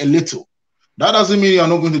aside a little. That doesn't mean you are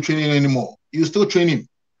not going to train him anymore. You still train him,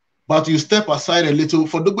 but you step aside a little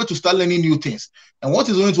for Dogbe to start learning new things. And what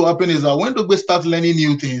is going to happen is that when Dogbe starts learning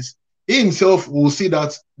new things, he himself will see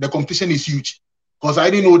that the competition is huge. Because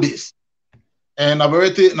I didn't know this. And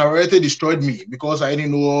Navarrete destroyed me because I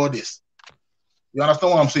didn't know all this. You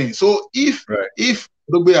understand what I'm saying? So if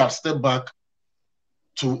Dogbe had stepped back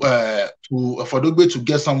for Dogbe to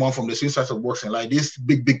get someone from the same side of boxing, like these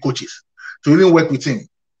big coaches, to even work with him,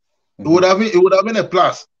 it would have been a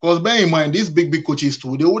plus. Because bear in mind, these big coaches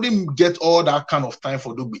too, they wouldn't get all that kind of time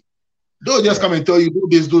for Dogbe. They'll just come and tell you, do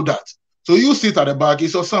this, do that. So you sit at the back,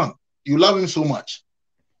 it's your son. You love him so much.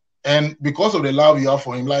 And because of the love you have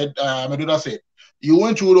for him, like Amedoda said, you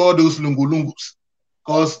went through all those lungus.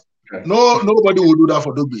 Because nobody will do that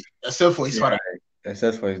for Dogbe, except for his father.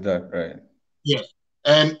 Except for his dad, right. Yeah.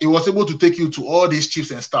 And he was able to take you to all these chiefs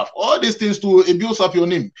and stuff. All these things to build up your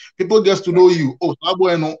name. People get to know you. Oh,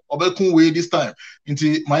 way this time.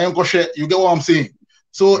 Into my uncle, you get what I'm saying?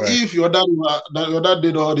 So if your dad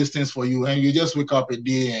did all these things for you and you just wake up a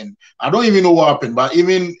day and I don't even know what happened, but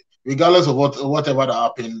even regardless of whatever that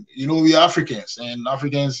happened, you know, we are Africans, and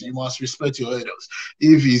Africans, you must respect your elders.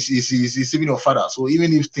 If he's even your father, so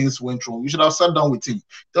even if things went wrong, you should have sat down with him,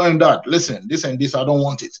 tell him that, listen, this and this, I don't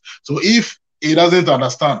want it. So if he doesn't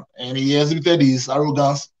understand and he exhibited his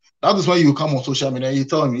arrogance, that is when you come on social media and you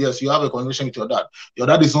tell him, yes, you have a conversation with your dad. Your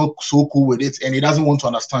dad is not so cool with it and he doesn't want to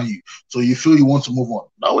understand you. So you feel you want to move on.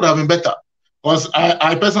 That would have been better. Because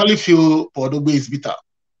I personally feel Paul Dogbe is bitter.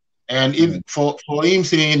 And if for him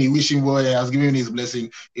saying he wish him well and has given his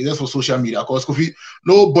blessing, it's just for social media. Because Kofi,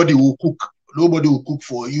 nobody will cook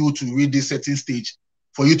for you to reach this certain stage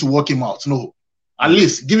for you to work him out. No. At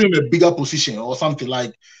least give him a bigger position or something.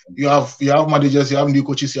 Like you have managers, you have new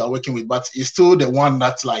coaches you are working with, but he's still the one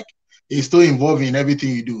that's like he's still involved in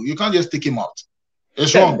everything you do. You can't just take him out.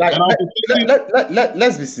 It's wrong. Like,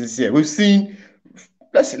 let's be sincere. We've seen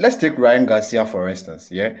let's take Ryan Garcia for instance.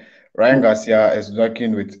 Yeah, Ryan Garcia is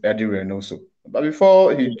working with Eddie Reynoso, but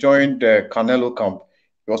before he joined the Canelo camp,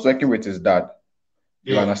 he was working with his dad.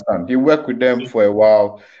 You understand? He worked with them for a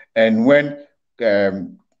while, and when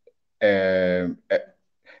um, the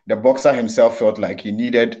boxer himself felt like he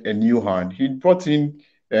needed a new hand, he brought in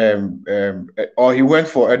or he went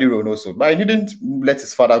for Eddie Reynoso, but he didn't let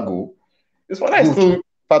his father go. His father is still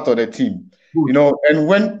part of the team. You know,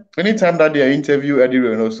 and anytime that they interview Eddie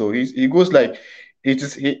Reynoso, he goes like,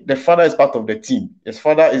 the father is part of the team. His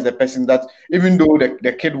father is the person that, even though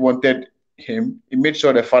the kid wanted him, he made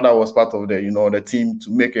sure the father was part of the team to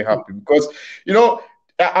make it happen. Because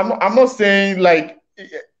I'm not saying like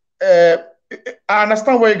I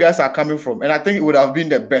understand where you guys are coming from, and I think it would have been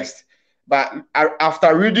the best. But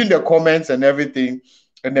after reading the comments and everything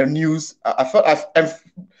and the news, I felt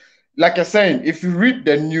like you're saying, if you read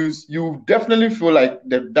the news, you definitely feel like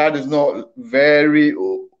the dad is not very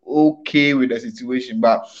okay with the situation.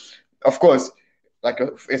 But of course, like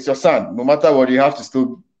it's your son. No matter what, you have to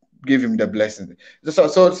still give him the blessing.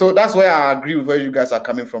 So that's why I agree with where you guys are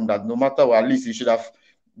coming from. That no matter what, at least you should have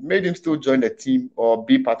made him still join the team or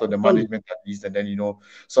be part of the management at least, and then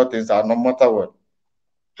sort things out no matter what.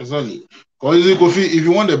 Exactly. Because Kofi, if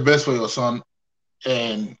you want the best for your son,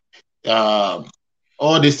 and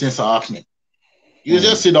all these things are happening, you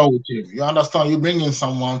just sit down with him. You understand? You bring in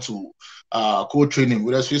someone to co-train him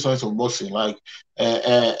with experience of boxing, like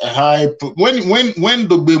a high. When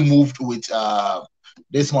Dogbe moved with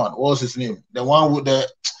this man, what was his name? The one with the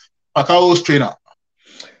Pacquiao's trainer,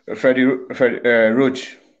 Freddie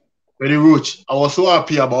Roach. Freddie Roach. I was so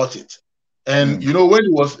happy about it. And when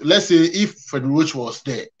it was, let's say if Freddie Roach was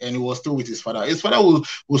there and he was still with his father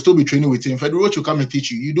will still be training with him. Freddie Roach will come and teach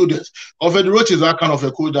you. You do this. Or Freddie Roach is that kind of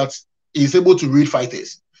a coach that is able to read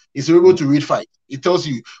fighters. He's able to read fight. He tells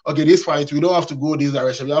you, okay, this fight, we don't have to go this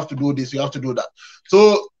direction. We have to do this. We have to do that.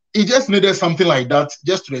 So he just needed something like that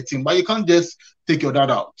just to the team. But you can't just take your dad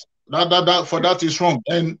out. That is wrong.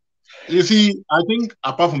 And you see, I think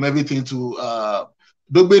apart from everything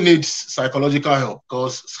Dogbe needs psychological help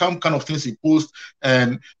because some kind of things he posts,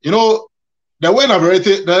 and the way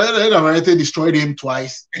Navarrete destroyed him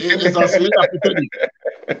twice. It's as if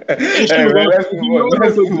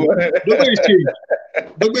Dogbe is changed.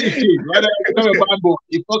 Dogbe is changed. Right? Become a bad boy.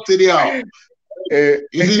 He talks anyhow.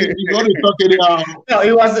 You see, he got to talk anyhow. No,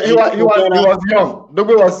 he was young.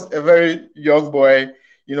 Dogbe was a very young boy.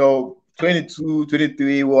 22,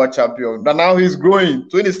 23 world champion. But now he's growing.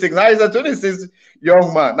 26. Now he's a 26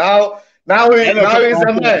 young man. Now he's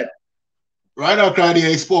a man. Right now, cry the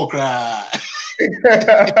expo cry.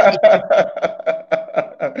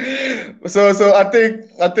 So I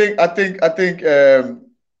think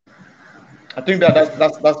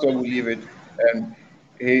that's where we leave it. And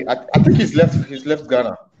I think he's left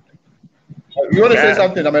Ghana. You want to say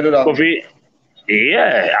something, Amedoda? Kofi,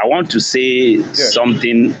 yeah, I want to say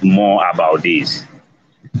something more about this.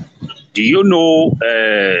 Do you know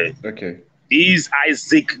this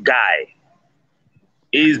Isaac guy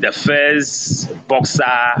is the first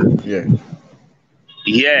boxer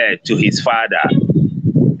here to his father?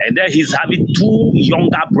 And then he's having two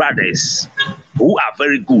younger brothers who are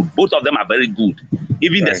very good. Both of them are very good.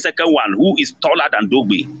 Even the second one, who is taller than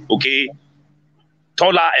Dogbe, okay?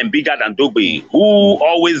 Taller and bigger than Dogbe, who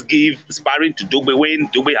always give sparring to Dogbe when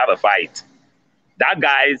Dogbe have a fight. That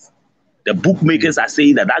guy's, the bookmakers are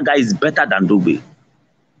saying that guy is better than Dogbe.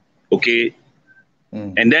 Okay?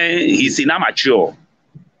 And then he's in amateur.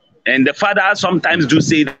 And the father sometimes do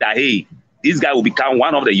say that, hey, this guy will become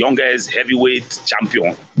one of the youngest heavyweight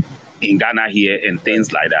champion in Ghana here and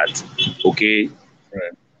things like that. Okay?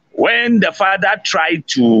 Right. When the father tried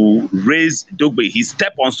to raise Dogbe, he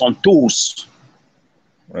stepped on some toes.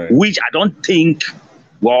 Right. Which I don't think,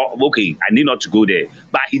 well, okay, I need not to go there.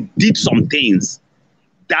 But he did some things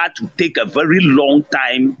that would take a very long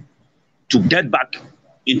time to get back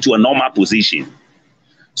into a normal position.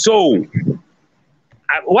 So,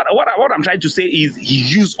 what I'm trying to say is he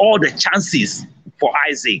used all the chances for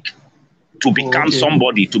Isaac to become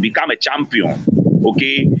somebody, to become a champion,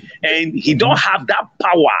 okay? And he don't have that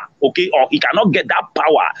power, okay? Or he cannot get that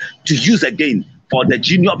power to use again for the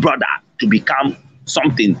junior brother to become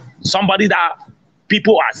somebody that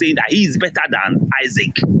people are saying that he is better than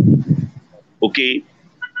Isaac. Okay,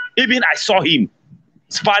 even I saw him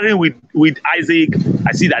sparring with Isaac.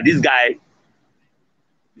 I see that this guy,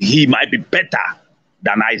 he might be better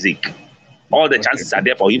than Isaac. All the chances are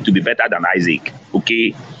there for him to be better than Isaac.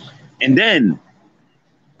 Okay, and then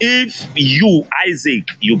if you, Isaac,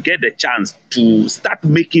 you get the chance to start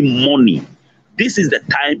making money, this is the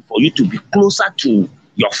time for you to be closer to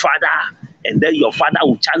your father and then your father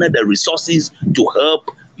will channel the resources to help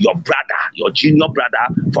your brother, your junior brother,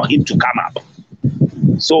 for him to come up.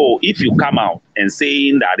 So if you come out and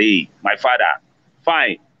saying that, hey, my father,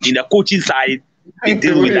 fine, in the coaching side, we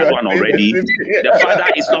deal with that one already. The father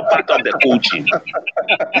is not part of the coaching.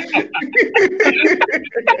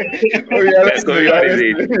 Let's go.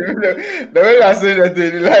 The way you are saying that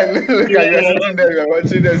thing, like, look at you sitting there, you are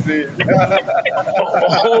watching them say.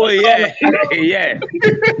 Oh yeah, yeah.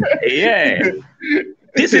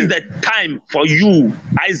 This is the time for you,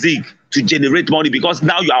 Isaac, to generate money, because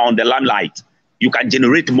now you are on the limelight. You can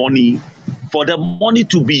generate money, for the money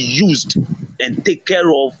to be used and take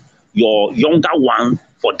care of your younger one,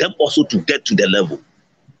 for them also to get to the level.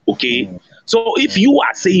 Okay? So if you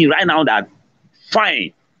are saying right now that,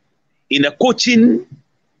 fine, in the coaching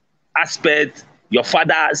aspect, your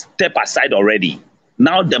father step aside already.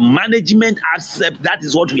 Now the management aspect, that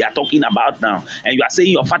is what we are talking about now. And you are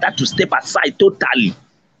saying your father to step aside totally.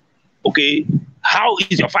 Okay? How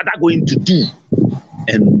is your father going to do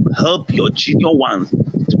and help your junior ones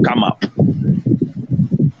to come up?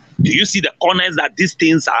 Do you see the corners that these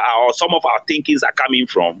things are, or some of our thinkings are coming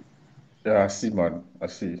from? Yeah, I see, man. I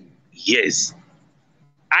see. Yes.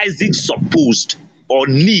 Isaac supposed or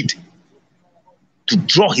need to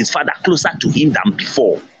draw his father closer to him than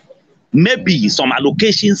before. Maybe some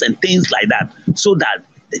allocations and things like that, so that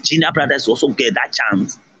the junior brothers also get that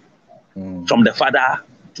chance from the father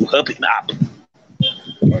to help him up.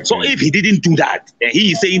 Okay. So if he didn't do that, and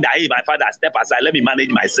he is saying that, hey, my father, step aside, let me manage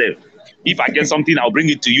myself. If I get something, I'll bring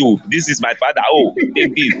it to you. This is my father. Oh,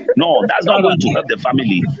 take it. No, that's not going to help the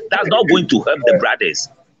family. That's not going to help the brothers.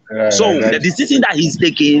 So the decision that he's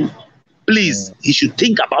taking, please, he should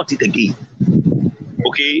think about it again.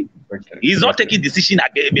 Okay? He's not taking decision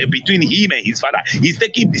between him and his father. He's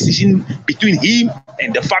taking decision between him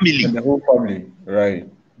and the family. And the whole family, right?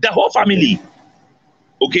 The whole family.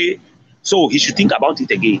 Okay? So he should think about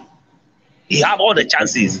it again. He have all the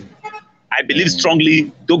chances. I believe strongly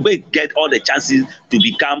Dogbe get all the chances to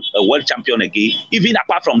become a world champion again. Even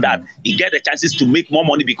apart from that, he get the chances to make more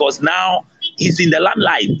money, because now he's in the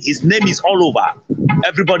limelight. His name is all over.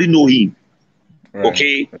 Everybody know him. Right.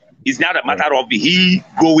 Okay? It's not a matter of he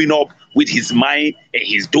growing up with his mind and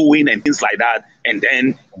his doing and things like that, and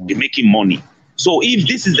then be making money. So if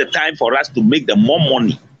this is the time for us to make the more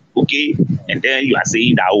money, okay, and then you are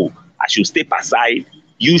saying that, oh, I should step aside,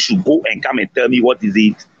 you should go and come and tell me what is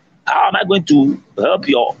it. How am I going to help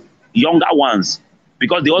your younger ones?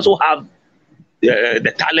 Because they also have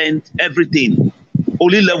the talent, everything.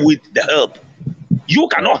 Only left with the help. You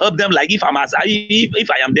cannot help them like if I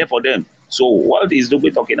am there for them. So what is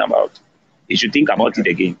Dogbe talking about? You should think about it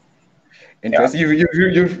again. Interesting. Yeah.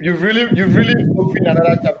 You've really opened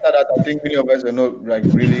another chapter that I think many of us are not like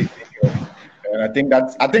really thinking of. And I think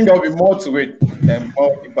there will be more to it and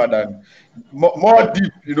more deeper than more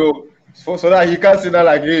deep, you know. So that he can't say that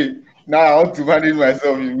like, hey, now I want to manage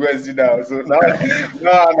myself in USD now. So now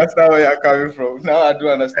I understand where you're coming from. Now I do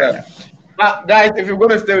understand. Guys, if you're going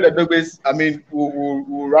to stay with the Dogbes, I mean,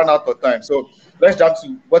 we'll run out of time. So let's jump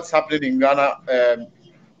to what's happening in Ghana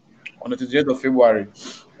on the 28th of February.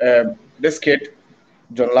 This kid,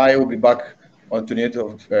 John Lai, will be back on 28th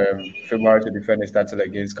of February to defend his title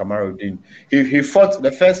against Kamaruddin. He fought,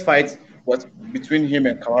 the first fight was between him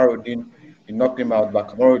and Kamaruddin. He knocked him out, but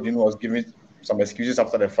Kamaruddin was giving some excuses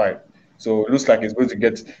after the fight. So it looks like he's going to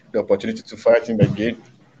get the opportunity to fight him again.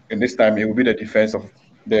 And this time it will be the defense of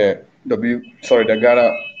the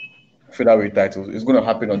Ghana featherweight title. It's going to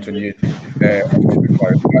happen on 28th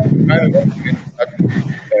February.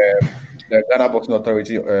 The Ghana Boxing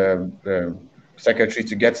Authority secretary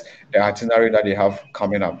to get the itinerary that they have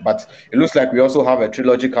coming up. But it looks like we also have a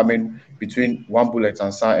trilogy coming between One Bullet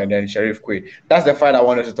and then Sheriff Quay. That's the fight I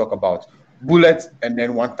wanted to talk about. Bullet and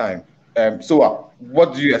then One Time. So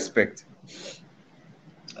what do you expect?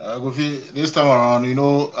 Kofi, this time around, you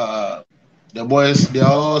know, the boys, they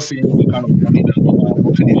are all seeing the kind of money that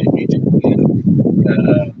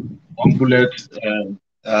One Bullet, the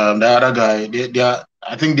other guy, they are.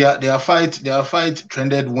 I think their fight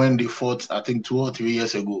trended when they fought, I think 2 or 3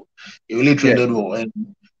 years ago. It really trended well. And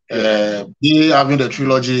they having the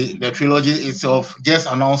trilogy itself, just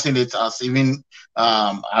announcing it as even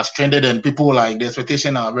as trended, and people like the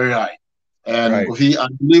expectations are very high. And Kofi, I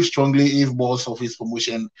believe strongly if Boss Office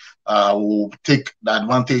Promotion will take the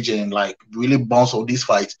advantage and like really bounce on this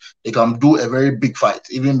fight, they can do a very big fight,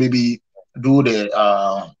 even maybe do the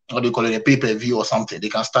what do you call it, a pay-per-view or something. They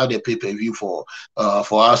can start the pay-per-view for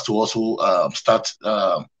us to also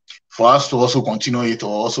for us to also continue it, or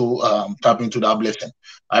also tap into that blessing.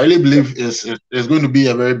 I really believe it's going to be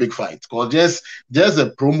a very big fight, because just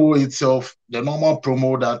the promo itself, the normal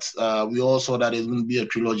promo that we all saw, that it's going to be a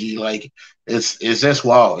trilogy, like it's just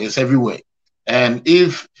wow, it's everywhere. And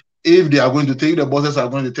if they are going to take, the bosses are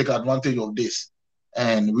going to take advantage of this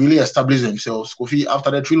and really establish themselves, Kofi,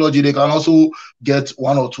 after the trilogy, they can also get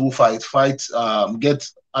one or two fights, get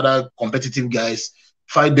other competitive guys,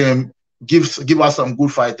 fight them, give us some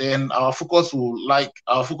good fight, and our focus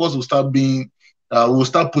will start being we'll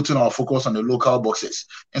start putting our focus on the local boxes,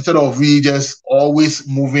 instead of we just always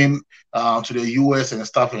moving to the US and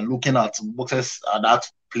stuff and looking at boxes at that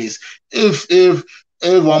place. If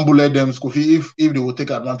one bullet them, Kofi, if they will take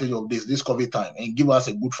advantage of this COVID time and give us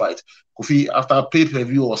a good fight, Kofi, after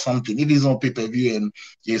pay-per-view or something, if it's on pay-per-view and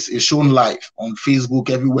it's shown live on Facebook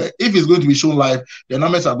everywhere, if it's going to be shown live, the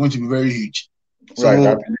numbers are going to be very huge. So,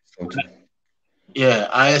 right, yeah,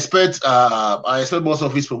 I expect box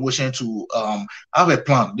office promotion to have a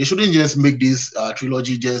plan. They shouldn't just make this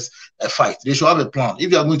trilogy just a fight. They should have a plan.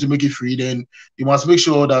 If you are going to make it free, then you must make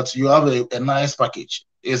sure that you have a nice package.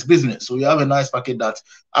 It's business, so you have a nice package that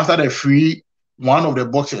after the free, one of the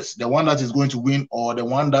boxes, the one that is going to win, or the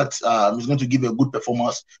one that is going to give a good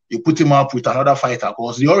performance, you put him up with another fighter,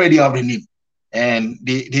 because they already have the name. And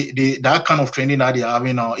that kind of training that they are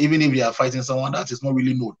having now, even if they are fighting someone that is not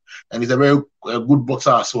really known and is a very good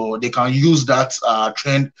boxer, so they can use that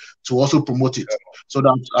trend to also promote it, so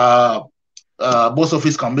that box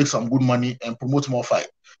office can make some good money and promote more fight.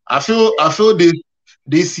 I feel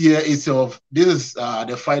this year itself, this is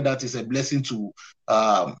the fight that is a blessing to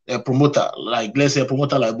a promoter, like let's say a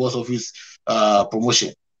promoter like box office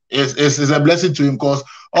promotion. It's a blessing to him, because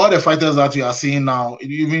all the fighters that we are seeing now,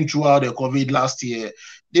 even throughout the COVID last year,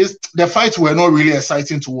 the fights were not really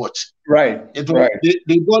exciting to watch. Right. They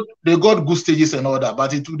got good stages and all that,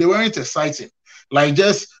 but they weren't exciting. Like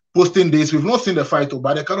just posting this, we've not seen the fight,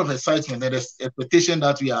 but the kind of excitement and the expectation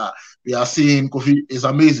that we are seeing, Kofi, is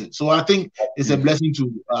amazing. So I think it's a blessing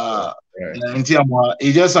to Ntiamwa.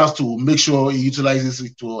 He just has to make sure he utilizes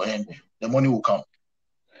it to, and the money will come.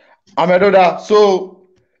 Amedoda, so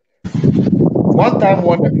one time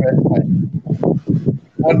won the first fight,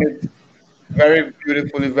 won it very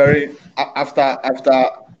beautifully, very after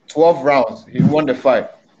 12 rounds, he won the fight.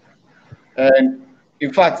 And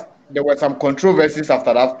in fact, there were some controversies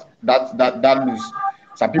after that lose.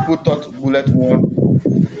 Some people thought Bullet won,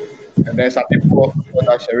 and then some people thought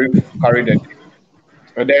that Sheriff carried it.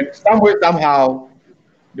 And then somehow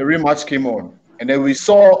the rematch came on, and then we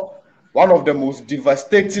saw one of the most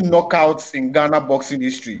devastating knockouts in Ghana boxing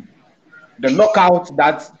history. The knockout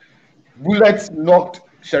that Bullet knocked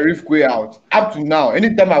Sheriff Quay out. Up to now,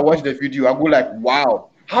 anytime I watch the video, I go like, wow,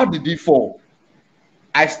 how did he fall?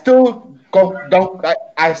 I still come down.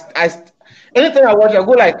 Anytime I watch, I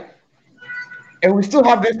go like, and we still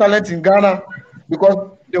have this talent in Ghana,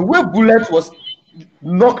 because the way Bullet was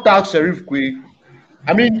knocked out Sheriff Quay,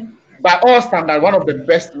 I mean, by all standards, one of the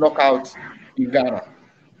best knockouts in Ghana.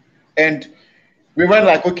 And we went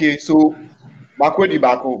like, okay, so Baku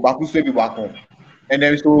Swebi Baku. And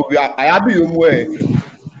then so I have you in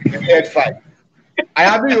the third fight. I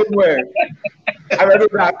have you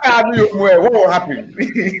what will happen?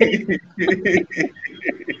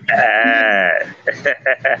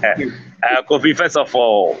 Kofi, first of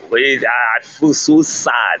all, I feel so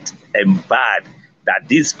sad and bad that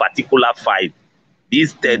this particular fight,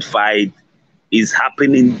 this third fight, is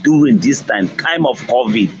happening during this time of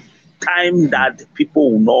COVID, time that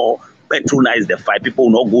people will not patronize the fight, people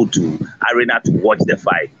will not go to arena to watch the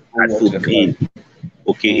fight. I feel pain.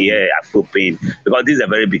 Okay, yeah, I feel pain, because this is a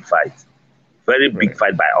very big fight. Very big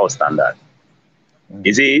fight by all standards.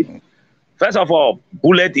 You see, first of all,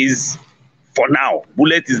 Bullet is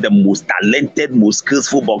the most talented, most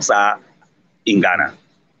skillful boxer in Ghana.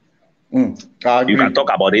 You can talk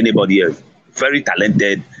about anybody else. Very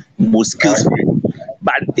talented, most skillful.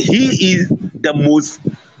 But he is the most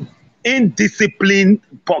indisciplined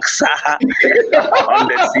boxer on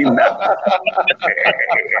the scene now.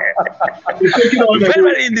 Very,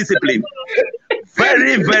 very indisciplined.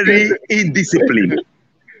 Very, very indisciplined.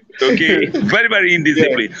 Okay, very, very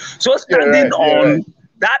indisciplined. So standing on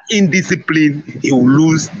that indiscipline, he will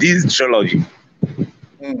lose this trilogy.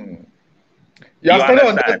 You are standing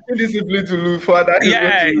on that indiscipline to lose for that.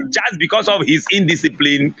 Yeah, just because of his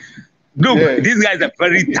indiscipline. Look, this guy is a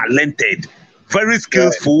very talented, very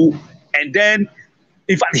skillful, and then,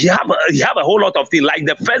 in fact, he have a whole lot of things. Like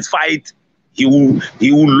the first fight, he will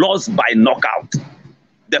lose by knockout.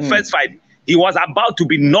 The first fight, he was about to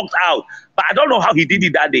be knocked out, but I don't know how he did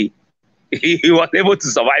it that day. He was able to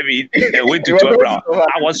survive it and went to 12 rounds.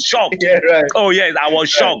 I was shocked. Yeah, right. Oh yes, I was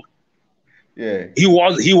shocked. Yeah. He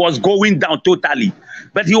was going down totally,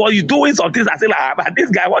 but he was doing some things. I said, like, but this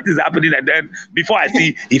guy, what is happening? And then before I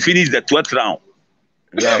see, he finished the 12th round.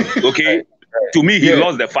 Right. Okay. Right. To me, he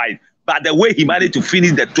lost the fight, but the way he managed to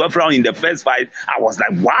finish the 12th round in the first fight, I was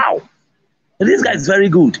like, wow, this guy is very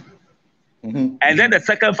good. And then the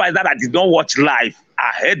second fight that I did not watch live,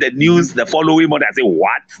 I heard the news the following morning. I said,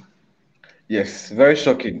 what? Yes, very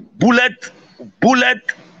shocking. Bullet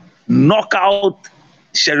knockout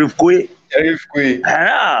Sheriff Quay. Sheriff Quay.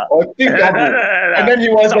 Unthinkable. And then he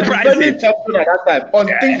was the defending champion at that time.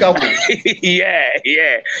 Unthinkable.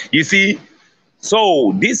 Yeah. You see,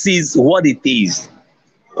 so this is what it is.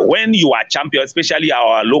 When you are champion, especially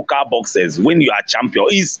our local boxers, when you are champion,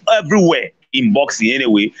 it's everywhere in boxing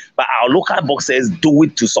anyway, but our local boxers do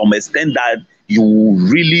it to some extent that you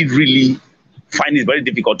really, really find it very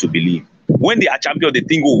difficult to believe. When they are champion, they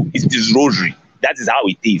think, oh, it's this rosary. That is how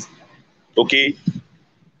it is. Okay?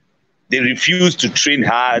 They refuse to train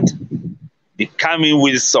hard. They come in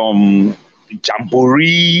with some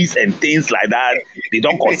jamborees and things like that. They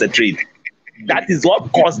don't concentrate. That is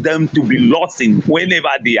what caused them to be lost in whenever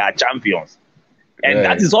they are champions. And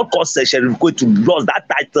that is what caused Sheriff Quay to lose that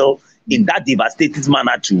title in that devastating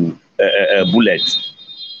manner to Bullet.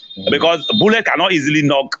 Because Bullet cannot easily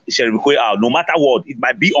knock Sheriff Quay out, no matter what. It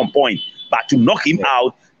might be on point. But to knock him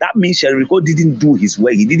out, that means Sheriff Quay didn't do his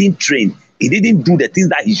work. He didn't train. He didn't do the things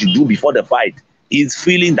that he should do before the fight. He's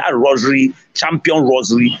feeling that rosary, champion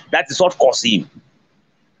rosary. That is what caused him.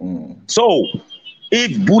 So,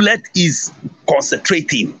 if Bullet is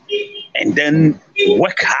concentrating and then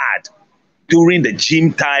work hard during the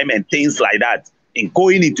gym time and things like that, and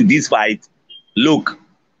going into this fight, look,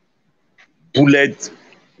 Bullet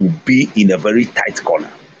will be in a very tight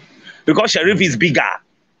corner. Because Sheriff is bigger,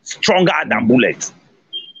 stronger than Bullet.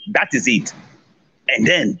 That is it. And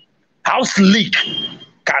then, how slick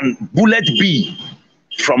can Bullet be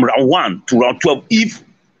from round 1 to round 12 if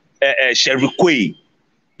Sheriff Quay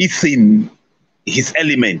is in his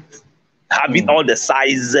element, having all the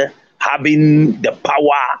size, having the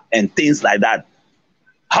power and things like that?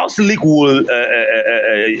 How slick will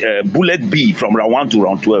Bullet be from round 1 to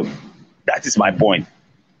round 12? That is my point.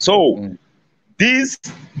 So this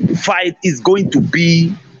fight is going to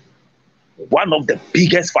be one of the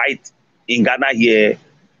biggest fights in Ghana here.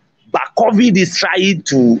 But COVID is trying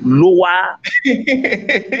to lower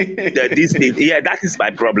this thing. Yeah, that is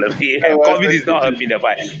my problem. Yeah, COVID is not helping the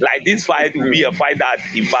fight. Like, this fight will be a fight that,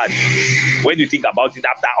 in fact, when you think about it,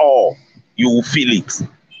 after all, you will feel it.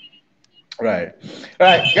 Right,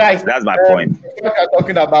 guys. That's my point. What we're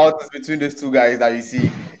talking about is between these two guys that you see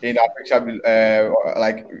in our picture,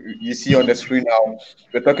 like you see on the screen now.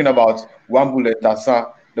 We're talking about one Bullet,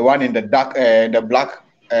 Tassa, the one in the dark, the black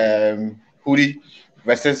hoodie,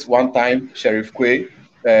 versus one time Sheriff Quay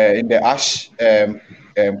in the ash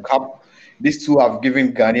cup. These two have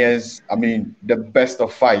given Ghanaians, I mean, the best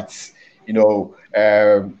of fights. You know,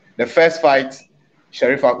 the first fight,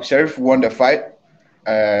 Sheriff won the fight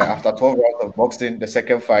after 12 rounds of boxing. The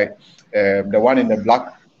second fight, the one in the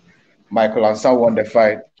black, Michael Ansa won the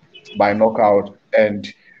fight by knockout.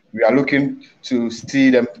 And we are looking to see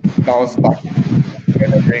them bounce back in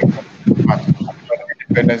the ring on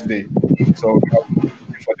Independence Day. So we are looking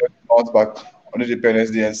for them to bounce back on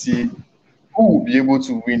Independence Day and see who will be able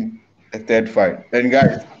to win the third fight. And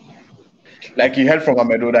guys, like you heard from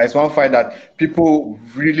Amedoda, it's one fight that people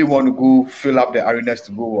really want to go fill up the arenas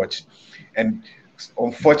to go watch. And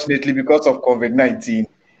unfortunately, because of COVID-19,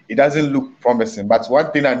 it doesn't look promising. But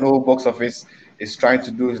one thing I know box office is trying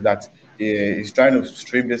to do is that it's trying to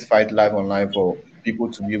stream this fight live online for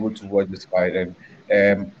people to be able to watch this fight.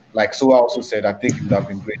 And like Sowah also said, I think it would have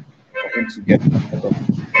been great for him to get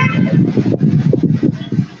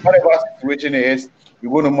whatever situation it is, we're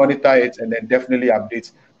going to monitor it and then definitely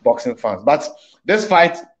update boxing fans. But this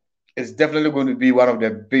fight is definitely going to be one of the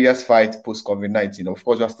biggest fights post-COVID-19. Of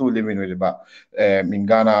course, we're still living with it, but in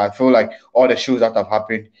Ghana, I feel like all the shows that have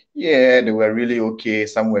happened, yeah, they were really okay.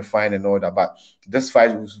 Some were fine and all that. But this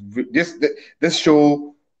fight was this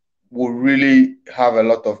show will really have a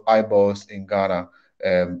lot of eyeballs in Ghana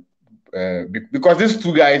because these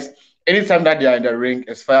two guys, anytime that they are in the ring,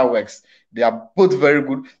 it's fireworks. They are both very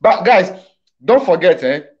good. But guys, don't forget,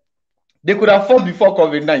 they could have fought before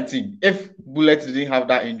COVID-19 if Bullet didn't have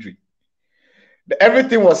that injury.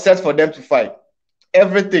 Everything was set for them to fight.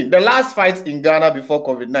 Everything. The last fight in Ghana before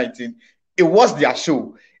COVID-19, it was their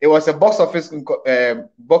show. It was a box office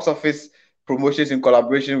promotions in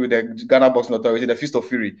collaboration with the Ghana Boxing Authority, the Fist of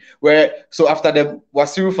Fury, where so after the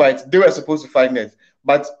Wasiru fight, they were supposed to fight next,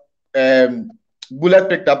 but Bullet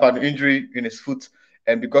picked up an injury in his foot,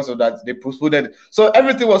 and because of that, they postponed it. So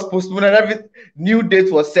everything was postponed, and every new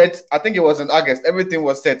date was set. I think it was in August. Everything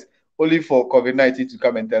was set only for COVID-19 to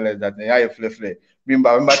come and tell us that yeah, flare.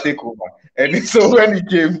 Remember take over. And so when he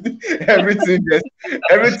came, everything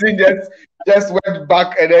just went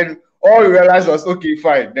back, and then all we realized was okay,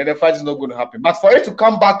 fine. Then the fight is not going to happen. But for it to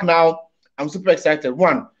come back now, I'm super excited.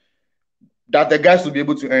 One, that the guys will be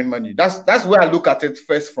able to earn money. That's where I look at it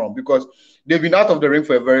first from, because they've been out of the ring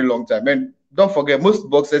for a very long time. And don't forget, most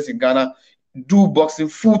boxers in Ghana do boxing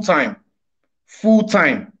full time.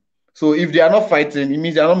 So if they are not fighting, it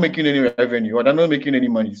means they are not making any revenue or they're not making any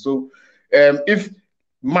money. So if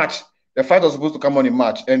the fight was supposed to come on in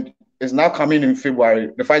March and it's now coming in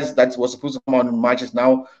February, the fight that was supposed to come on in March is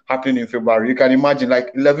now happening in February. You can imagine,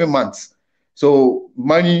 like 11 months. So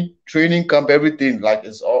money, training camp, everything, like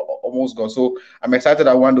it's almost gone. So I'm excited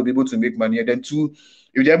that one, they'll be able to make money. And then two,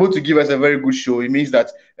 if they're able to give us a very good show, it means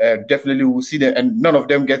that definitely we'll see them, and none of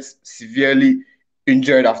them gets severely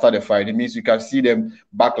injured after the fight. It means we can see them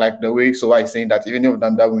back like the way Sowah is saying that even if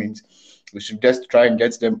that wins, we should just try and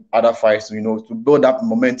get them other fights, to build up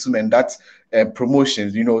momentum and that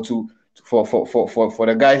promotions, for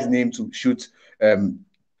the guy's name to shoot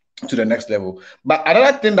to the next level. But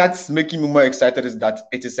another thing that's making me more excited is that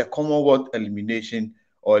it is a Commonwealth elimination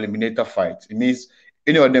or eliminator fight. It means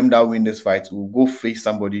any of them that win this fight will go face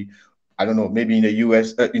somebody, I don't know, maybe in the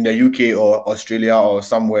US, in the UK or Australia or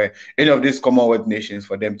somewhere, any of these Commonwealth nations,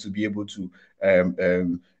 for them to be able to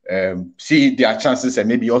see their chances and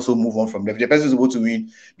maybe also move on from there. If the person is able to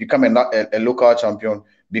win, become a local champion,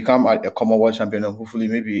 become a Commonwealth champion, and hopefully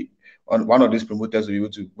maybe one of these promoters will be able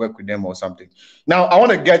to work with them or something. Now, I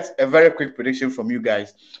want to get a very quick prediction from you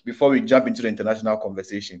guys before we jump into the international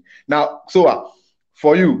conversation. Now, Sowah,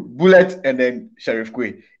 for you, Bullet and then Sheriff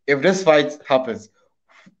Quay, if this fight happens,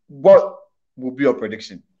 what will be your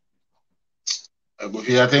prediction?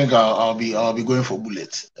 I think I'll be going for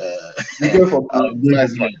Bullet. You go for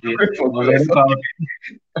Bullet.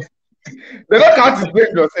 The knockout is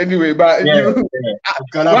dangerous anyway, but I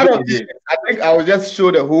think I will just show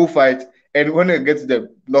the whole fight, and when it gets to the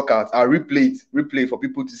knockout, I'll replay for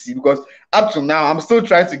people to see, because up to now I'm still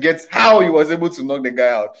trying to get how he was able to knock the guy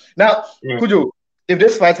out. Now, Cudjoe, if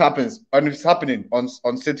this fight happens and it's happening on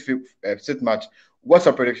sit match, what's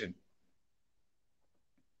your prediction?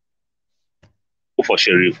 For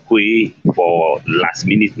Sheriff Quay for last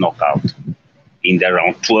minute knockout in the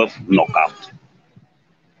round 12 knockout.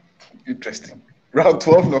 Interesting. Round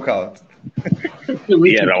 12 knockout.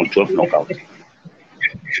 Yeah, round 12 knockout.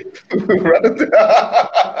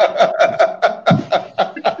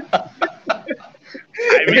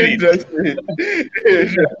 I mean, interesting.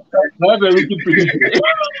 That's a wicked prediction.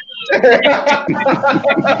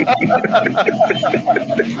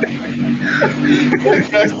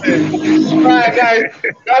 Interesting. All right, guys.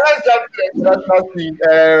 Now let's jump to the international scene.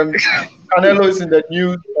 Canelo is in the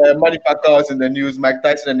news. Manny Pacquiao is in the news. Mike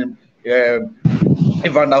Tyson and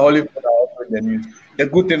Evander Holyfield are also in the news. The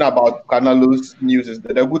good thing about Canelo's news is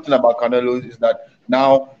that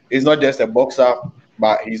now he's not just a boxer,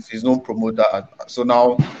 but he's his own promoter. So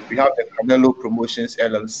now we have the Canelo Promotions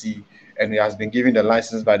LLC, and he has been given the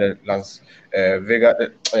license by the Las Vegas.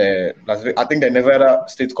 I think the Nevada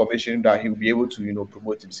State Commission, that he'll be able to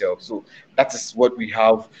promote himself. So that is what we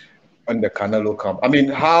have on the Canelo camp. I mean,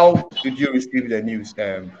 how did you receive the news,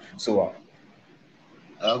 Sowah?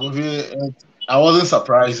 I wasn't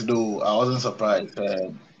surprised though. I wasn't surprised.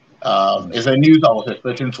 It's a news I was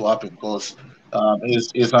expecting to happen, because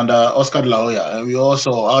it's under Oscar De La Hoya, and we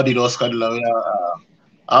also, how did Oscar De La Hoya?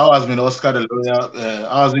 How has been Oscar De La Hoya?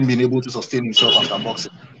 How has he been able to sustain himself after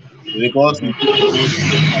boxing? Because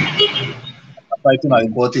fighting are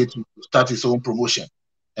important to start his own promotion,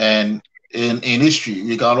 and in history,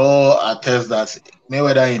 we can all attest that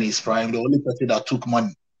Mayweather in his prime, the only person that took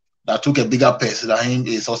money, that took a bigger purse than him,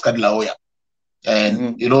 is Oscar De La Hoya.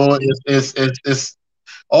 And it's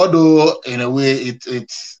although in a way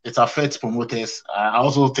it affects promoters, I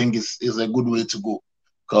also think it's a good way to go,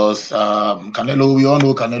 because Canelo, we all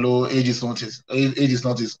know Canelo age is not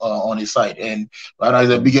on his side, and right now he's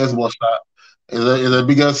the biggest boxer, is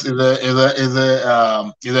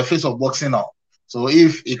the face of boxing now. So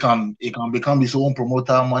if he can become his own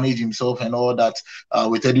promoter, manage himself and all that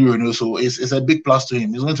with Eddie Reynoso, it's a big plus to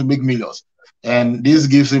him. He's going to make millions. And this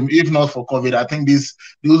gives him, if not for COVID, I think this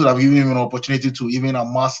would have given him an opportunity to even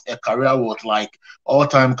amass a career worth, like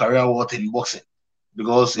all-time career worth in boxing,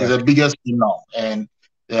 because he's the biggest team now. And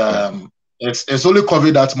It's only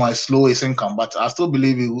COVID that might slow his income, but I still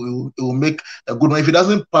believe it will make a good one. If it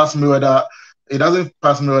doesn't pass Mayweather,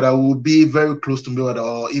 will be very close to Mayweather,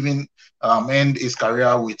 or even end his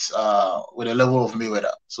career with a level of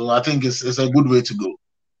Mayweather. So I think it's a good way to go.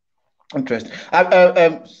 Interesting.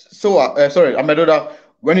 Sorry, Amedoda,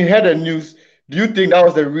 when you heard the news, do you think that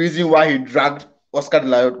was the reason why he dragged Oscar De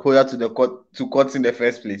La Hoya to the court in the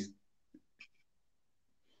first place?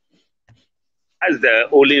 That's the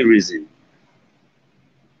only reason.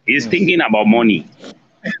 He's thinking about money.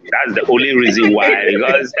 That's the only reason why,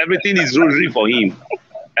 because everything is rosary for him.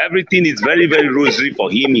 Everything is very, very rosary for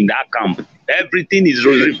him in that camp. Everything is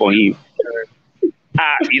rosary for him.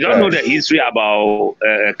 You don't know the history about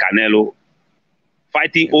Canelo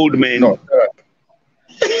fighting old men. No.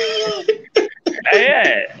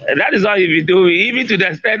 Yeah, that is how he do. Even to the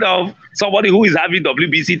extent of somebody who is having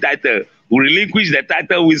WBC title will relinquish the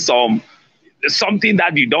title with something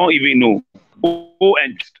that you don't even know. Go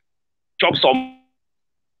and chop some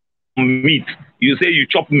meat. You say you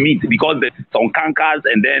chop meat because there's some cankers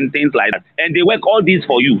and then things like that. And they work all this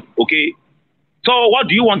for you, okay? So what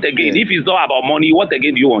do you want again? If it's not about money, what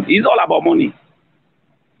again do you want? It's all about money.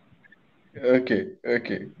 Okay.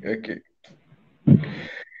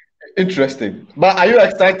 Interesting. But are you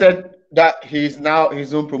excited that he's now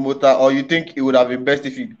his own promoter, or you think it would have been best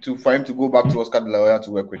for him to go back to Oscar De La Hoya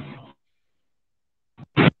to work with?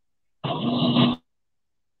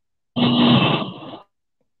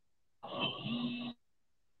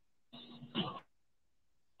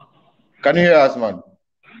 Can you hear us, man?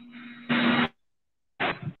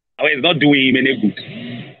 Oh, it's not doing him any good.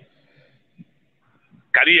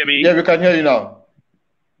 Can you hear me? Yeah, we can hear you now.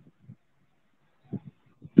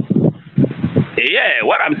 Yeah,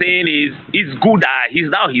 what I'm saying is it's good that he's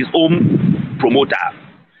now his own promoter,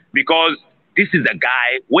 because this is the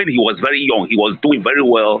guy, when he was very young, he was doing very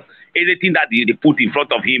well. Anything that they put in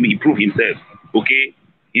front of him, he proved himself. Okay?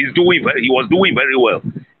 He was doing very well.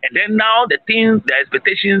 And then now the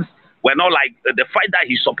expectations were not like the fight that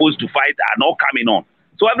he's supposed to fight are not coming on.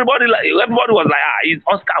 So everybody was like, it's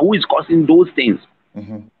Oscar who is causing those things.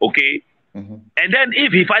 Okay? And then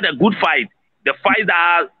if he fight a good fight, the fight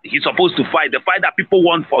that he's supposed to fight, the fight that people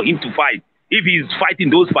want for him to fight, if he's fighting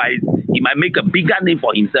those fights, he might make a bigger name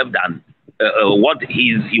for himself than what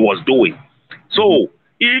he was doing. So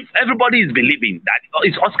if everybody is believing that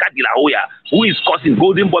it's Oscar De La Hoya who is causing,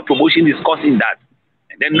 Golden Boy Promotion is causing that,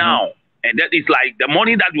 and then now, and then it's like the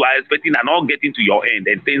money that you are expecting are not getting to your end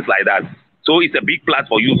and things like that. So it's a big plus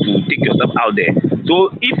for you to take yourself out there.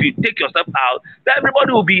 So if you take yourself out, then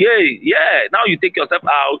everybody will be, hey, yeah, now you take yourself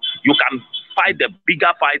out, you can fight the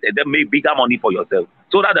bigger fight and then make bigger money for yourself.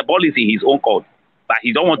 So that the ball is in his own court, but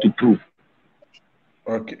he don't want to prove.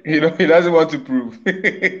 Okay, he doesn't want to prove.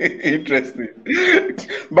 Interesting.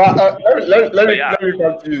 But let me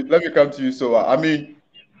come to you. Let me come to you, Sowah. I mean,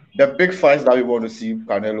 the big fights that we want to see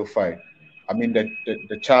Canelo fight. I mean, the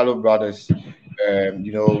Charlo brothers.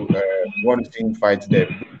 We want to see him fight the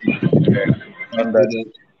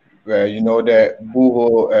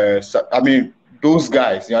Buho. I mean, those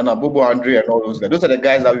guys, Bobo Andre and all those guys. Those are the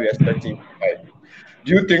guys that we expect him to fight.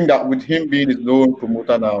 Do you think that with him being his own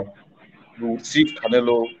promoter now, we will see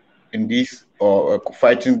Canelo in these or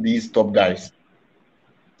fighting these top guys?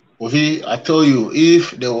 Kofi, I tell you,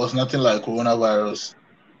 if there was nothing like coronavirus,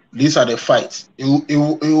 these are the fights. It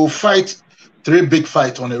will fight 3 big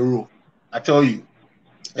fights on a row. I tell you.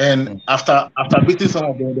 And after beating some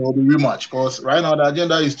of them, there will be rematch. Because right now the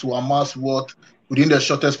agenda is to amass what within the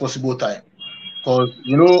shortest possible time. Because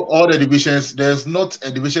all the divisions, there's not a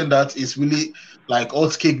division that is really like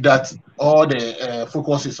hot cake that all the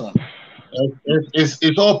focus is on.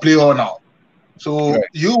 It's all play on now. So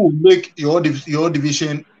you will make your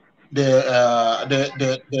division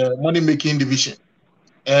the money making division,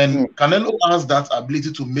 and Canelo has that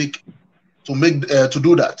ability to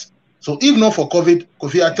do that. So if not for COVID,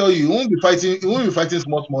 Kofi, I tell you, he won't be fighting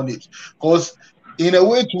small names. Because in a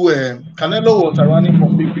way too, Canelo was running for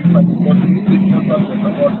big fights.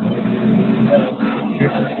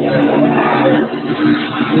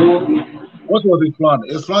 What was his plan?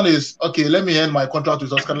 His plan is, okay, let me end my contract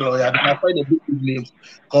with Oscar De La Hoya. I fight the big names.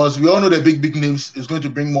 Because we all know the big names is going to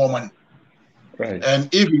bring more money. Right. And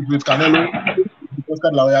if it's with Canelo, Oscar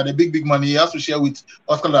De La Hoya, the big money he has to share with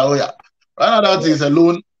Oscar De La Hoya. Right now that is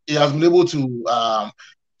alone, he has been able to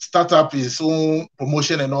start up his own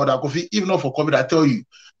promotion and all that. Kofi, even not for COVID, I tell you,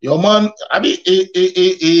 your man, I mean,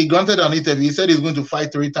 he granted an interview. He said he's going to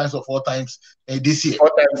fight 3 times or 4 times this year.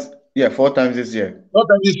 4 times. Yeah, 4 times this year. 4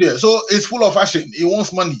 times this year. So it's full of action. He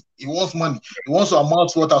wants money. He wants money. He wants to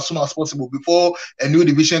amass what as soon as possible before a new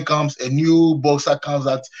division comes, a new boxer comes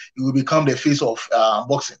that he will become the face of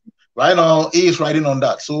boxing. Right now, he is riding on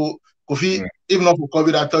that. So Kofi, even not for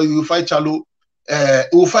COVID, I tell you, fight Charlo, he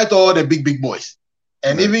will fight all the big boys,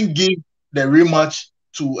 and even give the rematch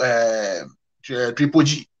to Triple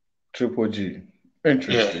G. Triple G.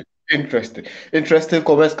 Interesting. Yeah. Interesting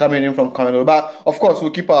comments coming in from Canada. But of course,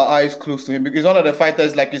 we'll keep our eyes close to him because one of the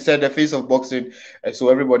fighters, like you said, the face of boxing. So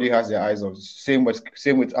everybody has their eyes on. Same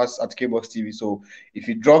with us at Kboxtv. So if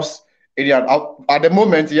he drops at the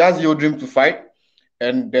moment, he has your dream to fight,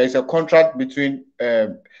 and there is a contract between.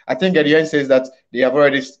 I think at the end says that they have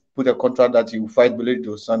already put a contract that he will fight Billy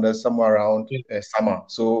Joe Sanders somewhere around summer.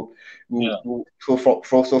 So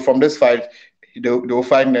from this fight, they'll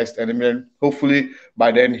fight next, and then hopefully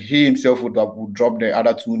by then he himself would drop the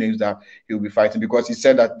other 2 names that he'll be fighting, because he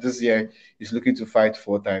said that this year he's looking to fight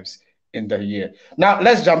 4 times in the year. Now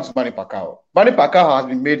let's jump to Manny Pacquiao. Manny Pacquiao has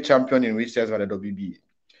been made champion in recess by the WBA.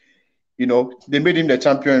 You know, they made him the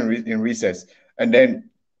champion in recess, and then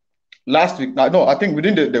last week, I think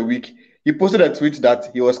within the week, he posted a tweet that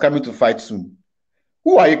he was coming to fight soon.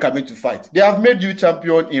 Who are you coming to fight? They have made you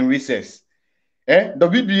champion in recess. The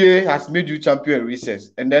WBA has made you champion in recess,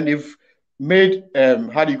 and then they've made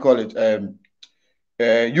how do you call it?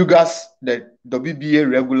 Yugas the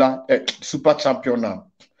WBA regular super champion now.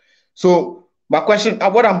 So my question,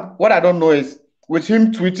 what I don't know is, with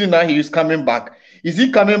him tweeting that he is coming back, is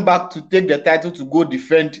he coming back to take the title to go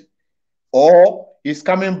defend, or is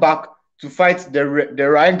coming back to fight the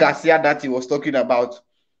Ryan Garcia that he was talking about,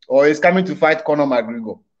 or is coming to fight Conor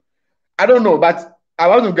McGregor? I don't know, but I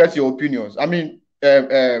want to get your opinions. I mean,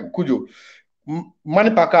 Cudjoe,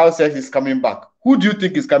 Manny Pacquiao says he's coming back. Who do you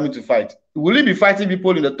think is coming to fight? Will he be fighting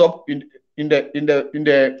people in the top in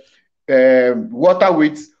the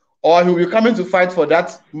welterweights, or he will be coming to fight for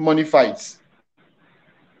that money fights?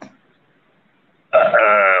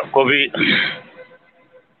 Kofi,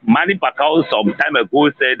 Manny Pacquiao some time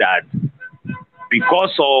ago said that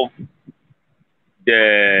because of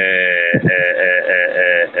the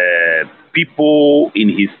people in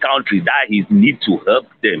his country that he need to help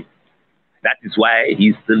them, that is why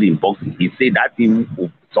he's still in boxing. He said that in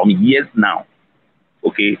some years now.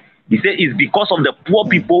 Okay, he said it's because of the poor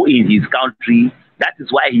people in his country, that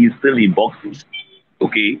is why he is still in boxing.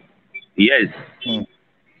 Okay, yes. And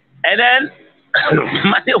then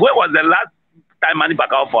when was the last time Manny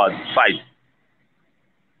Pacquiao fight?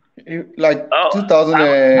 Like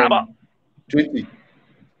 2020.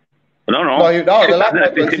 No. The last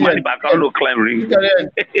time Manny Pacquiao no climb ring.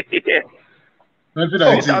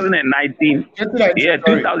 2019. Yeah,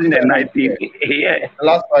 2019. Yeah.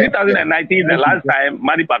 2019 the last time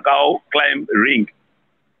Manny Pacquiao climbed ring.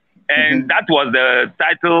 And that was the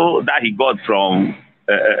title that he got from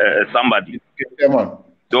somebody.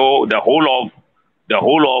 So the whole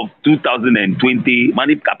of 2020,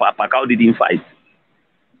 Manny Pacquiao didn't fight.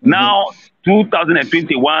 Now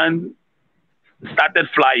 2021 started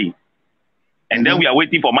flying, and then we are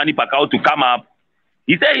waiting for Manny Pacquiao to come up.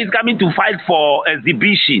 He said he's coming to fight for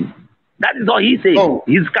exhibition. That is all he said.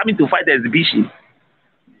 He's coming to fight exhibition.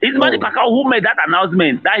 It's Manny Pacquiao who made that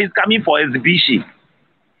announcement that he's coming for exhibition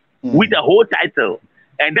with the whole title,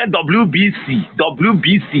 and then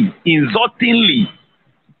WBC insultingly.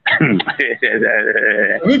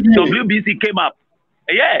 WBC came up.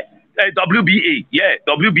 Yeah,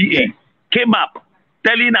 WBA came up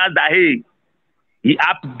telling us that, hey, he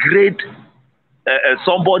upgrade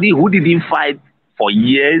somebody who didn't fight for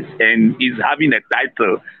years and is having a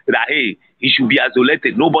title, that, hey, he should be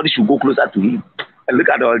isolated. Nobody should go closer to him. And look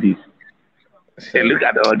at all this. Look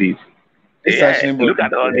at all this. Look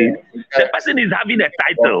at all this. The person is having a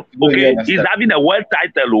title, okay? He's having a world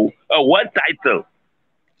title,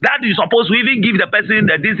 that you're supposed to even give the person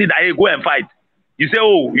the DC that, hey, go and fight. You say,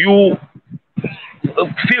 oh, you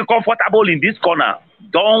feel comfortable in this corner.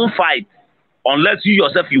 Don't fight unless you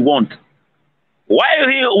yourself you want. Why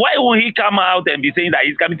won't he come out and be saying that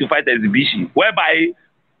he's coming to fight the exhibition, whereby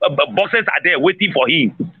boxers are there waiting for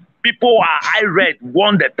him? People are irate,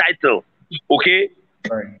 won the title, okay?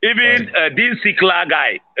 Even this Sikla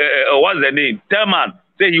guy, what's the name? Telman,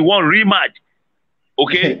 say he won rematch,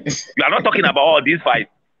 okay? You are not talking about all these fights.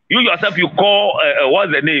 You yourself, you call,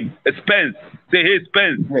 what's the name? Spence. Say, hey,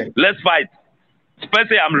 Spence, let's fight. Spence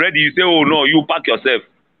say, I'm ready. You say, oh, no, you pack yourself.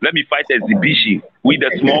 Let me fight exhibition with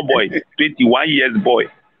a small boy, 21 years boy.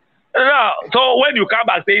 So when you come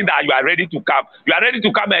back saying that you are ready to come,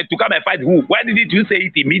 and fight who? Why didn't you say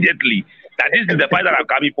it immediately that this is the fight that I'm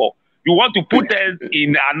coming for? You want to put us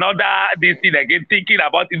in this thing again, thinking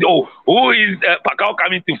about it. Oh, who is Pacquiao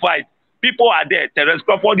coming to fight? People are there. Terence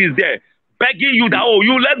Crawford is there, begging you that, oh,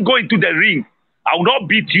 you let's go into the ring. I will not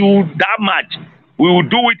beat you that much. We will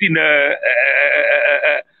do it in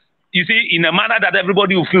you see, in a manner that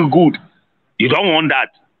everybody will feel good. You don't want that.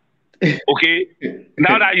 Okay?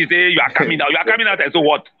 Now that you say you are coming out, and so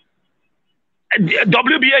what?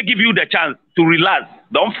 WBA give you the chance to relax.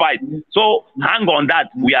 Don't fight. So hang on that.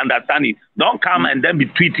 We understand it. Don't come and then be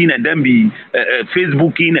tweeting and then be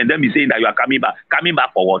Facebooking and then be saying that you are coming back. Coming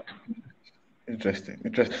back for what? Interesting.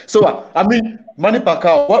 So, I mean, Manny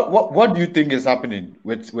Pacquiao, what do you think is happening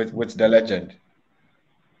with the legend?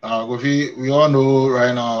 We all know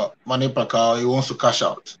right now, Manny Pacquiao, he wants to cash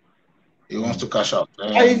out. He wants to cash out.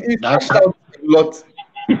 He cashed out a lot.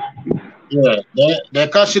 Yeah, they're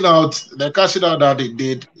cashing out. They're cashing out that they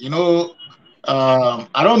did. You know,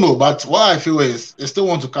 I don't know, but what I feel is they still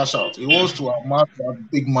want to cash out. He wants to amass that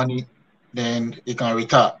big money, then he can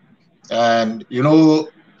retire. And you know,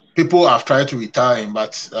 people have tried to retire him,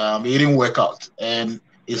 but it didn't work out. And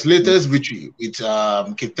his latest victory with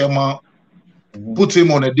Kitema put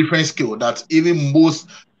him on a different scale that even most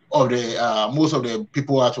of the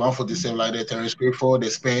people at 147, like the Terence Crawford, the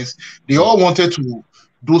Spence, they all wanted to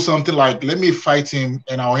do something like, let me fight him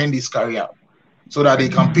and I'll end his career, so that they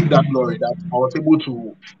can pick that glory that I was able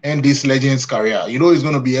to end this legend's career. You know, he's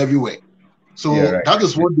going to be everywhere. So that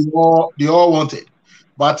is what they all wanted.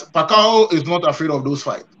 But Pacquiao is not afraid of those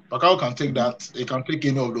fights. Pacquiao can take that. He can take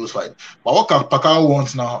any of those fights. But what Pacquiao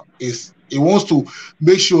wants now is he wants to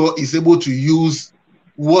make sure he's able to use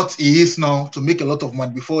what he is now to make a lot of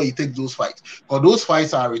money before he takes those fights. Because those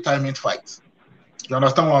fights are retirement fights. You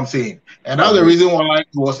understand what I'm saying? And that's the reason why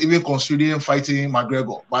he was even considering fighting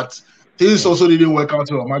McGregor. But things also didn't work out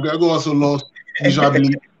well. McGregor also lost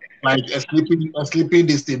miserably, like a sleeping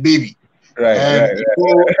this baby. Right.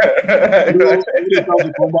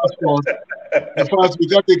 The first we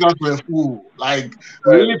can't take out for a fool. Like,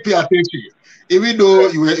 we really pay attention. Even though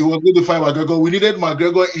he was going to fight McGregor, we needed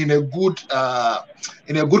McGregor in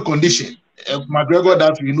a good condition. McGregor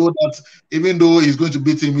that we know that even though he's going to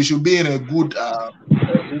beat him, he should be in a good fight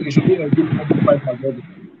McGregor.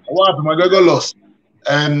 What McGregor lost,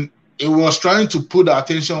 and it was trying to put the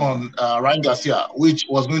attention on Ryan Garcia, which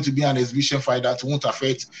was going to be an exhibition fight that won't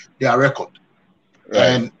affect their record. Right.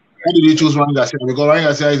 And why did he choose Ryan Garcia? Because Ryan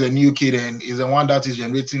Garcia is a new kid and is the one that is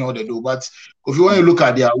generating all the dough. But if you want to look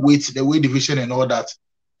at their weight, the weight division and all that,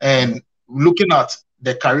 and looking at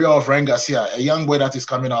the career of Ryan Garcia, a young boy that is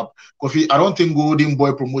coming up, Kofi, I don't think Golden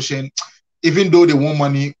Boy promotion, even though they want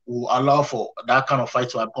money, will allow for that kind of fight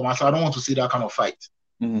to happen. So I don't want to see that kind of fight.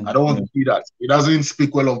 I don't want to see that. It doesn't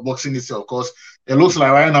speak well of boxing itself, because it looks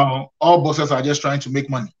like right now all boxers are just trying to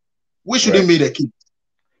make money. We shouldn't be the key.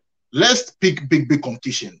 Let's pick big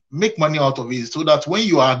competition, make money out of it, so that when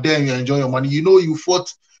you are there and you enjoy your money, you know you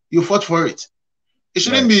fought for it. It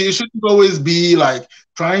shouldn't be. It shouldn't always be like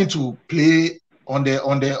trying to play on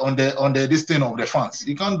the this thing of the fans.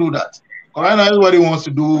 You can't do that. Right now, everybody wants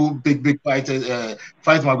to do big fight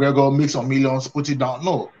McGregor, make some millions, put it down.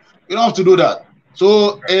 No, you don't have to do that.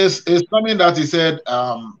 So it's coming that he said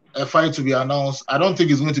a fight to be announced. I don't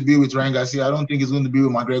think it's going to be with Ryan Garcia. I don't think it's going to be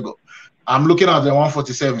with McGregor. I'm looking at the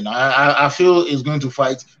 147. I feel he's going to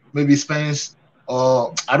fight maybe Spence,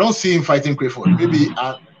 or I don't see him fighting Crawford. Maybe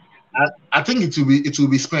I think it will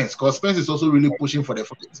be Spence, because Spence is also really pushing for the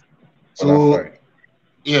fight. So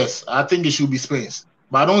yes, I think it should be Spence,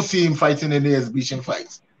 but I don't see him fighting any exhibition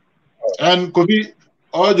fights. And Kofi,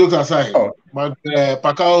 all jokes aside, but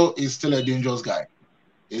Pacquiao is still a dangerous guy.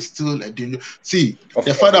 He's still a dangerous. See,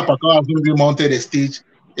 the fact that Pacquiao has not even mounted a stage,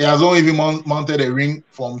 he has not even mounted a ring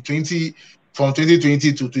from 2020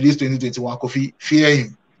 to this 2021. Kofi, fear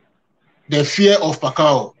him. The fear of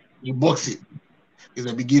Pacquiao in boxing is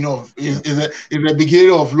the beginning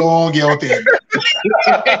of long outing.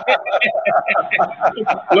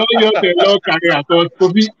 long career. Because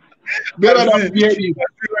Kofi, better than fear him.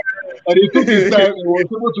 And he took his time and was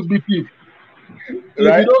able to beat him. If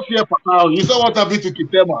you don't fear Pacquiao, you saw what happened to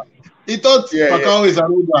Kitema. He thought Pacquiao is an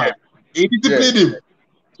old guy. He disciplined him.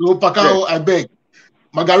 So Pacquiao, I beg.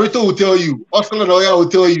 Margarito will tell you. Oscar Lawyer will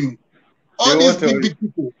tell you. All these big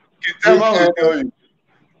people. Kitema will tell you.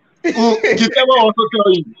 Kitema will also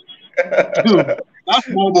tell you. Dude, that's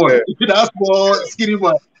small boy. That's small skinny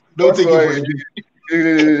boy. Don't take it for a drink.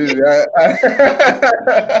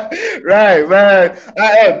 Right, man.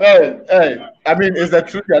 Hey, I mean, it's the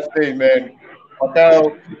truth you're saying, man.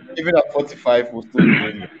 Pacquiao, even at 45, will still be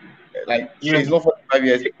doing it. Like, he's not 45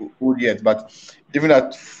 years old yet, but even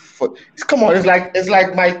at for. Come on, it's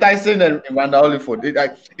like Mike Tyson and Evander Holyfield.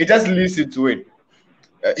 It just leads into it.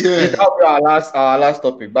 That'll be our last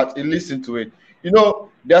topic, but it leads into it. You know,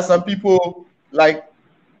 there are some people like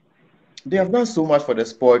they have done so much for the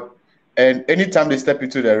sport, and anytime they step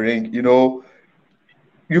into the ring, you know,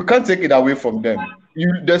 you can't take it away from them.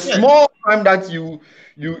 The small time that you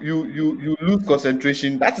lose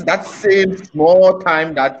concentration, that's that same small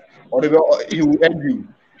time that he will end you.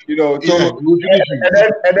 You know, so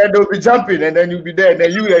and then they'll be jumping, and then you'll be there, and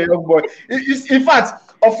then you a young boy. In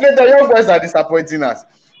fact, of late the young boys are disappointing us.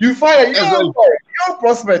 You find a young boy, young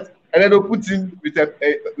prospect, and then they'll put him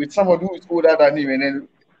with someone who is older than him, and then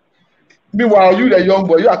meanwhile you the young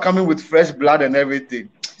boy, you are coming with fresh blood and everything.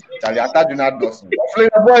 Charlie, I thought you not doing.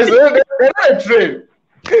 The boys, they're not trained.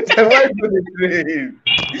 They're not trained.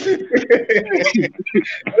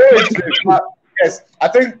 Yes, I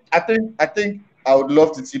think I would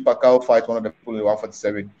love to see Pacquiao fight one of the people in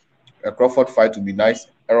 147. A Crawford fight would be nice.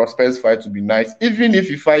 A Spence fight would be nice. Even if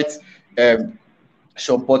he fights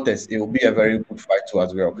Sean Portes, it will be a very good fight too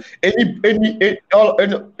as well. If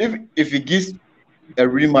he gives a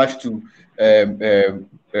rematch to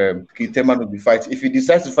Keith will be fighting. If he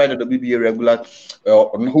decides to fight the WBA regular,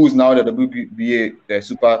 who is now the WBA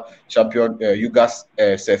super champion, Ugas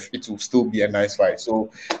Seth, it will still be a nice fight. So,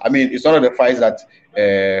 I mean, it's one of the fights that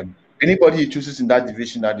anybody he chooses in that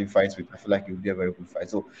division that he fights with, I feel like it will be a very good fight.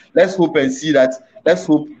 So, let's hope and see that. Let's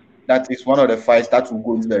hope that it's one of the fights that will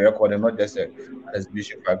go into the record and not just an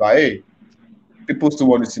exhibition fight. But hey, people still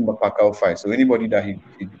want to see Pacquiao fight. So, anybody that he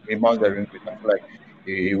mounts the ring with, I feel like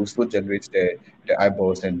he will still generate the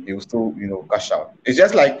eyeballs and he will still, you know, cash out. It's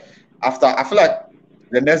just like I feel like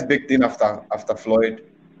the next big thing after Floyd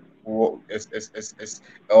is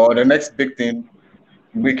the next big thing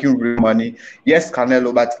making real money. Yes,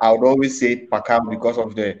 Canelo, but I would always say Pacquiao because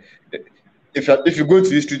of if you go into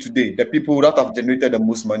history today, the people that have generated the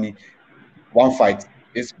most money, one fight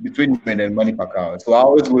is between him and Manny Pacquiao. So I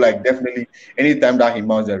always go like definitely anytime that he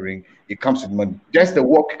mounts the ring, it comes with money. Just the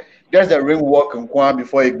ring walk and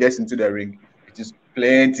before he gets into the ring, it is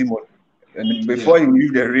plenty money. And before you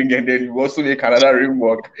leave the ring, and then you also make another ring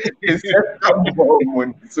walk, it's just more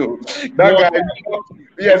money. So that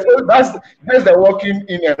guy, so that's the walking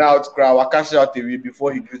in and out crowd. I cash out the way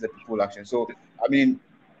before he gives the people action. So I mean,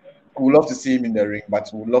 we would love to see him in the ring, but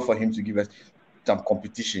we would love for him to give us some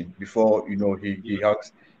competition before he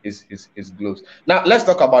hugs his gloves. Now let's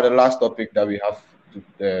talk about the last topic that we have.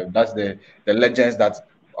 That's the legends that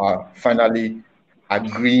are finally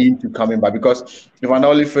agreeing to come in back, because Evander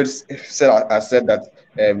Holyfield said that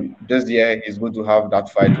this year he's going to have that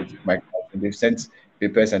fight with Mike Tyson. They've sent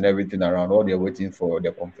papers and everything around. All they're waiting for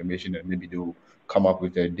their confirmation, and maybe they'll come up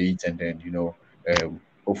with a date, and then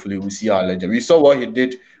hopefully we see our legend. We saw what he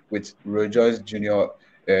did with Leroy Hawkson Jnr.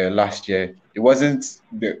 Last year. It wasn't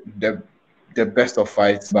the best of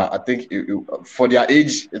fights, but I think for their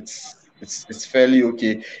age, it's fairly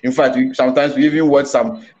okay. In fact, sometimes we even watch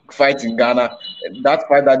some fight in Ghana. That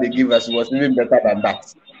fight that they give us was even better than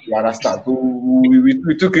that. You understand? So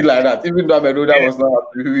we took it like that. Even though Amedoda was not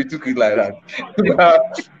happy, we took it like that.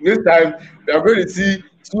 This time we are going to see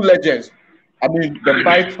two legends. I mean, the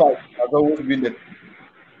fight has always been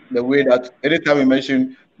the way that anytime we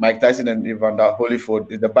mention Mike Tyson and Evander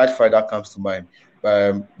Holyfield, is the bad fight that comes to mind.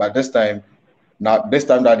 But this time that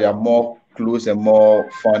they are more close and more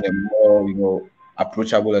fun and more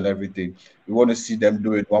approachable and everything, we want to see them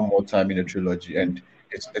do it one more time in a trilogy, and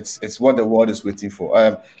it's what the world is waiting for.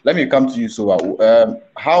 Let me come to you, Sowah.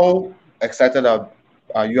 How excited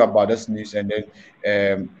are you about this news? And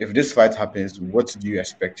then if this fight happens, what do you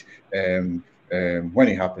expect when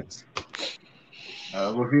it happens?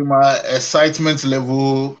 With my excitement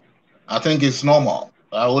level, I think it's normal.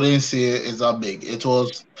 I wouldn't say it's that big. It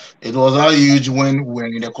was that huge when we were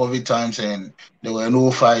in the COVID times and there were no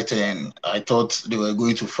fight, and I thought they were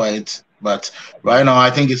going to fight. But right now, I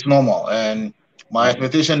think it's normal, and my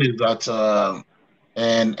expectation is that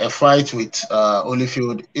and a fight with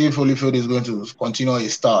Holyfield, if Holyfield is going to continue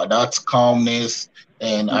his style, that calmness,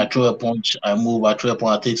 and I throw a punch, I move, I throw a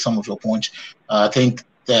punch, I take some of your punch. I think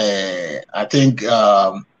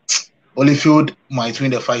Holyfield might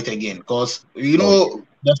win the fight again, because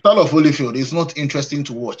the style of Holyfield is not interesting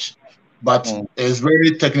to watch, but it's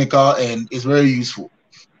very technical and it's very useful.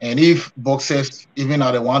 And if boxers, even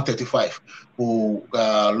at the 135, will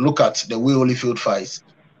look at the way Holyfield fights,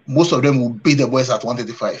 most of them will beat the boys at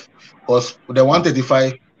 135, because with the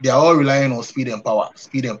 135, they are all relying on speed and power,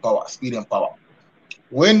 speed and power, speed and power.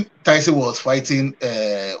 When Tyson was fighting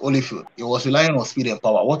Holyfield, he was relying on speed and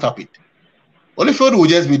power. What happened? Holyfield will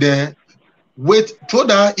just be there, throw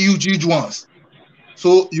that huge ones,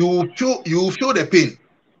 So you feel the pain.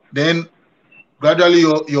 Then gradually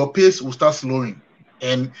your pace will start slowing.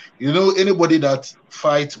 And you know, anybody that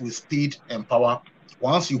fights with speed and power,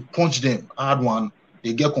 once you punch them hard one,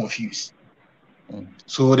 they get confused.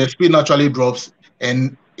 So the speed naturally drops,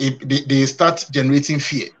 and they start generating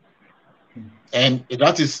fear. And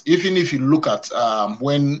that is, even if you look at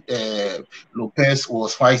when Lopez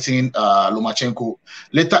was fighting Lomachenko,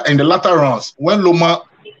 later in the latter rounds, when Loma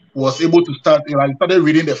was able to start, he started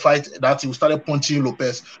reading the fight, that he started punching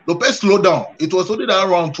Lopez. Lopez slowed down. It was only that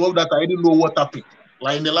round 12 that I didn't know what happened.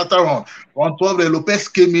 Like in the latter round 12, Lopez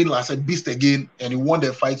came in as a beast again, and he won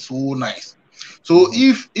the fight so nice. So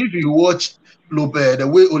if you watch Lopez, the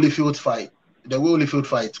way Holyfield fight,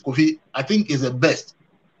 Kofi, I think is the best.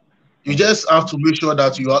 You just have to make sure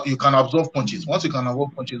that you can absorb punches. Once you can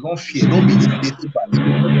absorb punches, don't fear, don't be intimidated by it.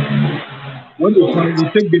 When you come, you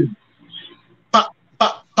take them, pa,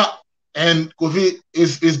 pa, pa, and Kofi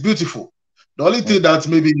is beautiful. The only thing that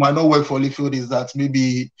maybe might not work for Holyfield is that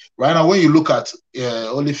maybe right now when you look at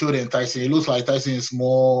Holyfield and Tyson, it looks like Tyson is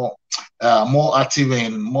more active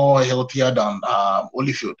and more healthier than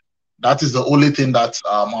Holyfield. That is the only thing that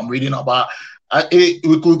I'm reading about. We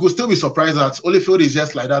could still be surprised that Holyfield is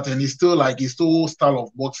just like that, and he's still like his whole style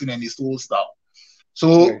of boxing and his whole style.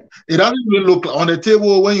 So it doesn't even look on the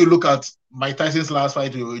table when you look at Mike Tyson's last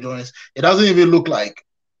fight with Roy Jones. It doesn't even look like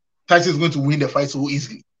Tyson's going to win the fight so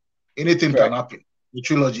easily. Anything can happen. The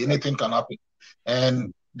trilogy, anything can happen.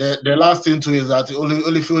 And the last thing too is that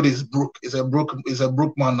Holyfield is broke. Is a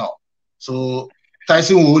broke man now. So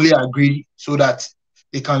Tyson will only agree so that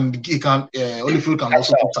Holyfield can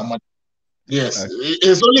also put some money. Yes,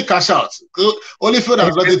 it's only cash out. Holyfield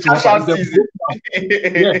has ready to cash out.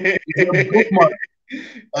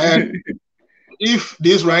 And if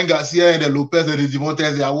this Ryan Garcia and the Lopez and the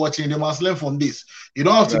Demontes they are watching, they must learn from this. You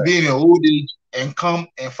don't have to be in your old age and come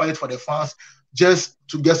and fight for the fans just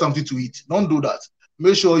to get something to eat. Don't do that.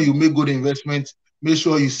 Make sure you make good investments. Make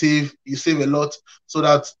sure you save a lot so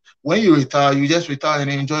that when you retire, you just retire and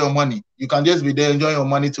enjoy your money. You can just be there enjoying your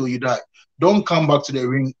money till you die. Don't come back to the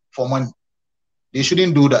ring for money. They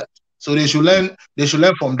shouldn't do that. So they should learn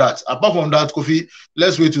from that. Apart from that, Kofi,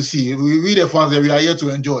 let's wait to see. We the fans, we are here to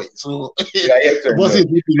enjoy. So we are here to enjoy.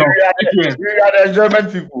 We are the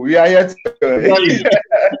enjoyment people. We are here to enjoy.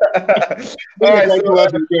 Right.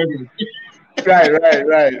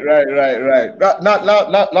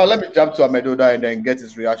 Now let me jump to Amedoda and then get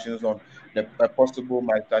his reactions on the possible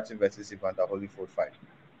Mike Tyson versus Evander Holyfield fight.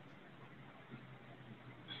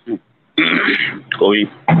 Kofi.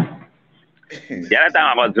 The other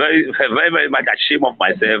time I was very much ashamed of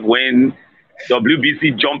myself when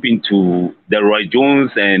WBC jumped into the Roy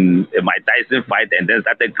Jones and Mike Tyson fight and then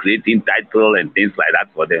started creating title and things like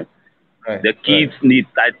that for them. The kids need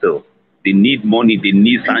title. They need money. They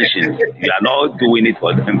need sanctions. You are not doing it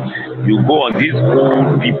for them. You go on these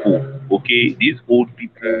old people, okay? These old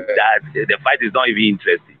people that the fight is not even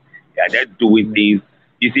interesting. They are just doing things.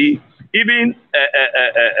 You see, even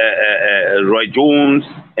Roy Jones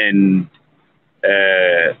and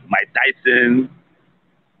Mike Tyson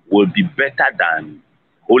will be better than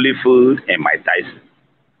Holyfield and Mike Tyson.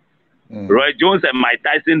 Roy Jones and Mike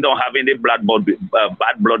Tyson don't have any bad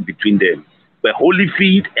blood between them. But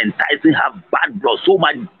Holyfield and Tyson have bad blood, so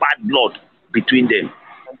much bad blood between them.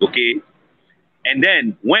 Okay? And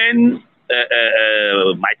then when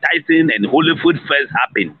Mike Tyson and Holyfield first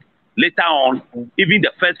happened, later on, even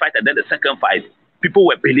the first fight and then the second fight, people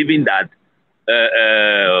were believing that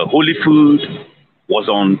Holyfield was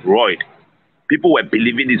on roid. People were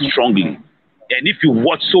believing it strongly. And if you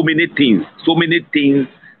watch so many things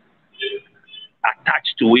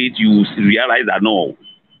attached to it, you realize that no,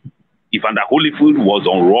 Evander Holyfield was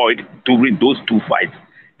on roid during those two fights.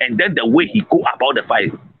 And then the way he go about the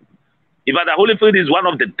fight. Evander Holyfield is one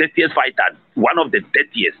of the dirtiest fighters, one of the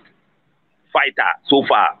dirtiest fighter so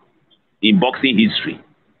far in boxing history.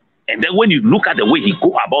 And then when you look at the way he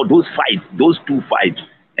go about those fights, those two fights,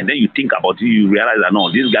 and then you think about it, you realize that no,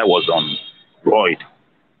 this guy was on roid.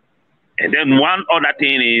 And then one other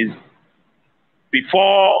thing is,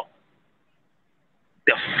 before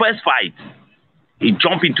the first fight, he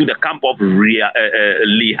jumped into the camp of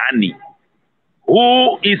Lihani.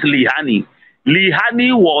 Who is Lihani?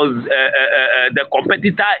 Lihani was the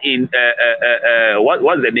competitor in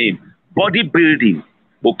what's the name? Bodybuilding.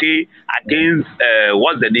 Okay, against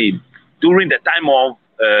what's the name? During the time of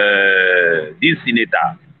this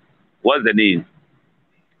senator, what's the name?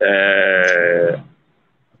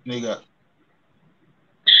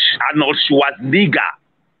 Arnold Schwarzenegger.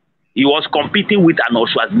 He was competing with Arnold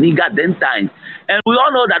Schwarzenegger then time. And we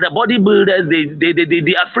all know that the bodybuilders,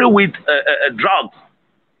 they are free with drugs.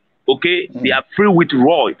 Okay, they are free with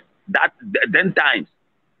Roy. That then times.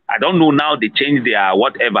 I don't know now. They changed their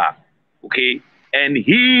whatever. Okay, and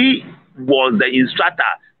he was the instructor,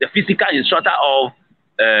 the physical instructor of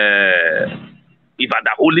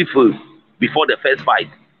Evander Holyfield before the first fight.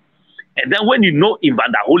 And then when you know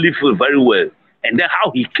Evander Holyfield very well, and then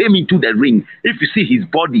how he came into the ring, if you see his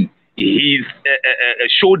body, his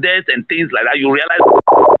shoulders and things like that, you realize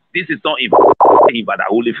this is not Evander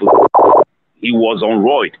Holyfield. He was on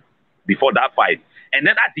roid before that fight. And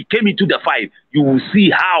then as he came into the fight, you will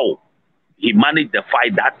see how he managed the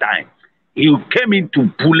fight that time. He came in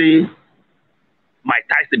to bully Mike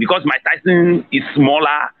Tyson because Mike Tyson is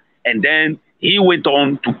smaller, and then he went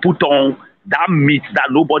on to put on that meat that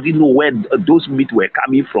nobody knew where those meat were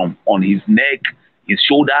coming from on his neck, his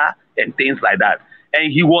shoulder, and things like that.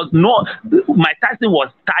 And he was not, Mike Tyson was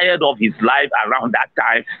tired of his life around that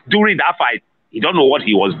time. During that fight, he don't know what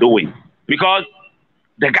he was doing because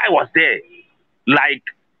the guy was there like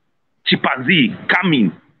chimpanzee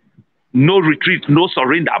coming, no retreat, no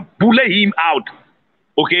surrender, bully him out.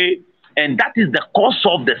 Okay? And that is the cause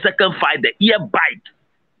of the second fight, the ear bite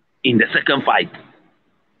in the second fight.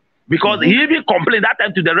 Because he even complained that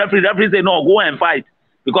time to the referee. The referee said, no, go and fight.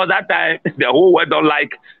 Because that time, the whole world don't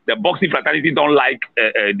like, the boxing fraternity don't like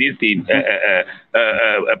this thing,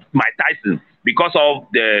 Mike Tyson. Because of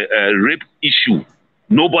the rape issue.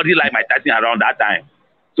 Nobody liked Mike Tyson around that time.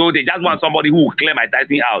 So they just want somebody who will clear Mike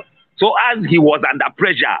Tyson out. So as he was under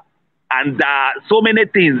pressure, and so many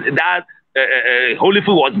things that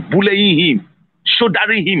Holyfield was bullying him,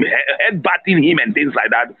 shouldering him, headbutting him, and things like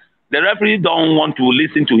that. The referee don't want to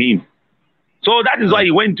listen to him. So that is why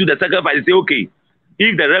he went to the second fight and said, okay,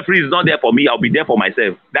 if the referee is not there for me, I'll be there for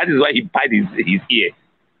myself. That is why he bite his ear.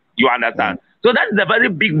 You understand? So that is a very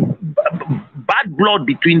big bad blood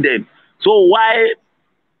between them. So why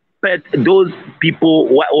those people,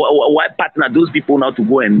 why partner those people now to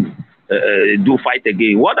go and do fight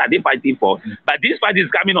again? What are they fighting for? But this fight is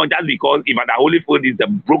coming on just because Evander Holyfield is a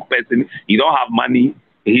broke person. He don't have money.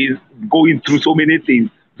 He's going through so many things.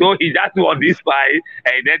 So he just won this fight,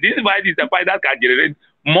 and then this fight is a fight that can generate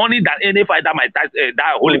money than any fight that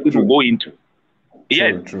that Holyfield will go into.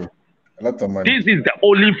 Yes, true. A lot of money. This is the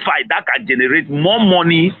only fight that can generate more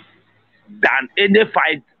money than any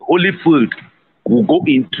fight Holyfield will go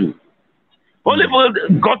into.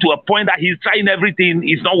 Holyfield got to a point that he's trying everything,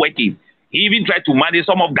 it's not working. He even tried to manage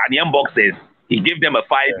some of Ghanaian boxers. He gave them a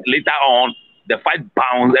fight. Later on, the fight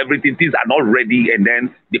bounced, everything, things are not ready, and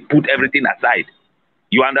then they put everything aside.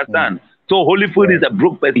 You understand? So Holyfield is a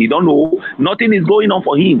broke person. He don't know. Nothing is going on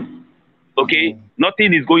for him. Okay?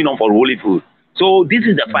 Nothing is going on for Holyfield. So this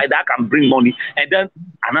is the fight that can bring money. And then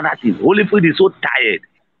another thing, Holyfield is so tired,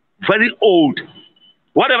 very old.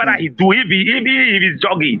 Whatever that he do, if he's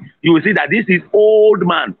jogging, you will see that this is old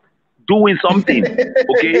man doing something.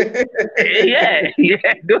 Okay? yeah,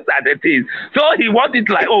 those are the things. So he wants it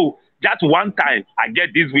like, oh, just one time I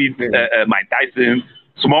get this with Mike Tyson,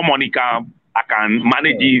 small money come. I can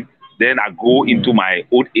manage it, then I go into my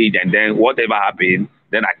old age, and then whatever happens,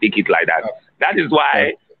 then I take it like that. That is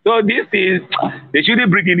why, so this is, they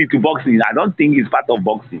shouldn't bring it into boxing. I don't think it's part of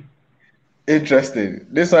boxing. Interesting.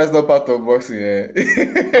 This one is not part of boxing.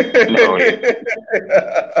 No.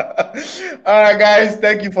 All right, guys,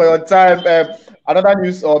 thank you for your time. Another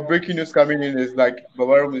news or breaking news coming in is like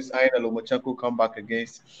Bavarum is eyeing Lomachenko come back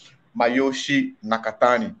against Mayoshi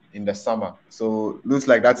Nakatani in the summer. So looks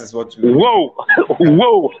like that is what we whoa.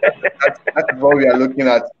 That's what we are looking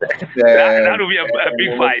at. That will be a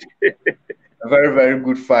big fight. A very, very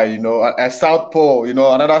good fight, you know. A southpaw, you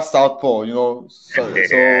know, another southpaw, you know. So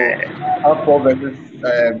southpaw versus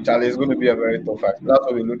Charlie is going to be a very tough fight. So that's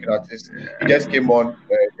what we're looking at. He just came on,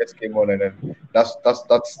 and then that's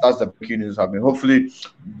the breaking news happening. Hopefully,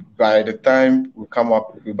 by the time we come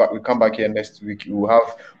back here next week, we'll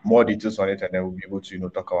have more details on it, and then we'll be able to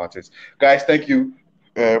talk about it. Guys, thank you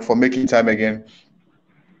for making time again.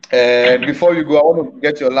 And before you go, I want to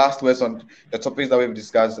get your last words on the topics that we've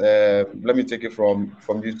discussed. Let me take it from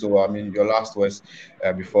you, Sowah. I mean, your last words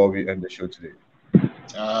before we end the show today.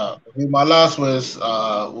 My last words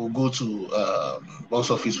will go to box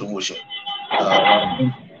office promotion.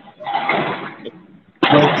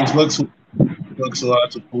 It's worked so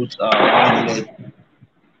hard to put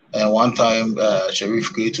and one time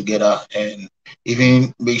Sheriff K together, and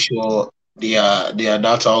even make sure they are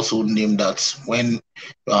that also named that when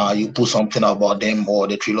you put something about them or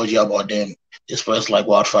the trilogy about them, it spreads like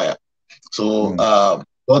wildfire. So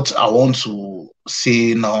what I want to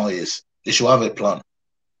say now is they should have a plan.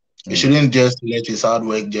 You shouldn't just let his hard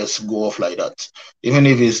work just go off like that. Even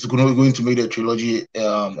if it's going to make the trilogy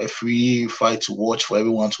a free fight to watch for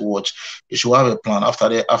everyone to watch, you should have a plan. After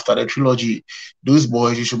the trilogy, those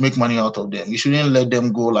boys, you should make money out of them. You shouldn't let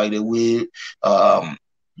them go like the way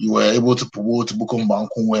you were able to promote Bukom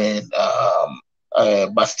Banku when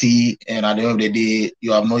Basti, and at the end of the day,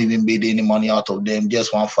 you have not even made any money out of them.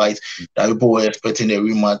 Just one fight that people were expecting a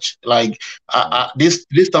rematch. Like this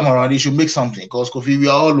time around, they should make something, because Kofi, we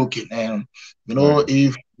are all looking, and you know,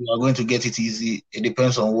 if we are going to get it easy, it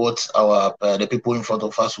depends on what our the people in front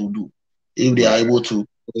of us will do. If they are able to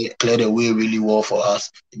clear the way really well for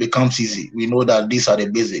us, it becomes easy. We know that these are the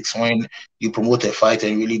basics. When you promote a fight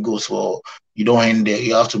and it really goes well, you don't end there.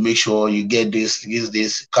 You have to make sure you get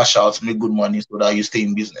this cash out, make good money so that you stay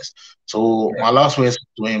in business. So my last words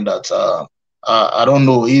to him that I don't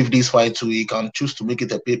know if this fight too, he can choose to make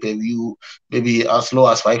it a pay-per-view, maybe as low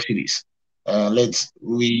as 5 cities.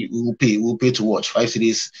 We'll pay to watch. 5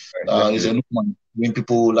 cities is enough money when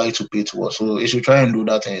people like to pay to watch. So you should try and do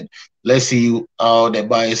that, and let's see how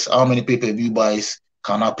many pay-per-view buys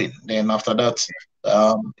can happen. Then after that,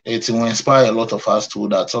 it will inspire a lot of us to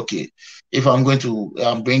that. Okay, if I'm going to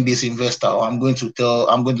bring this investor, or I'm going to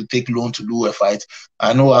take loan to do a fight,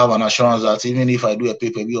 I know I have an assurance that even if I do a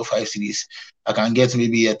pay-per-view of 5 cities, I can get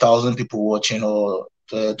maybe 1,000 people watching, or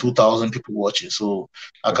 2,000 people watching. So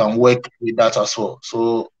I can work with that as well.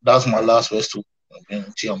 So that's my last words to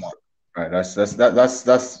Chairman. Right,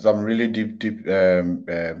 that's some really deep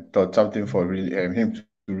thought, something for really him to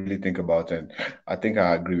really think about, and I think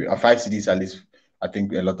I agree with 5 CDs at least. I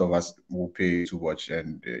think a lot of us will pay to watch,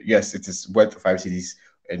 and yes, it is worth 5 CDs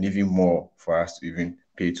and even more for us to even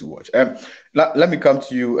pay to watch. Let me come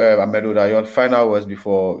to you, Amedoda. Your final words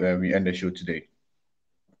before we end the show today.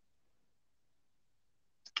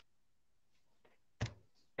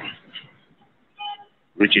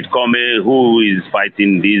 Richard Comey, who is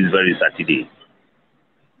fighting this very Saturday.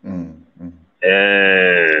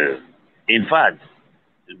 In fact,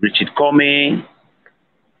 Richard Comey,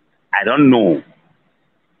 I don't know,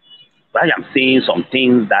 but I am saying some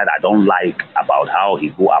things that I don't like about how he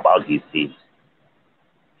go about his things.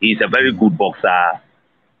 He's a very good boxer,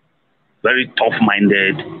 very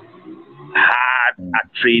tough-minded, hard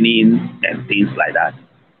at training and things like that.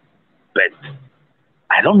 But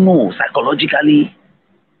I don't know, psychologically,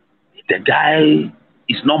 the guy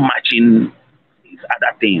is not matching his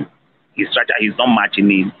other things. His structure is not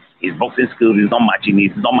matching it. His boxing skills is not matching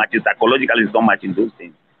it. It's not matching psychologically. It's not matching those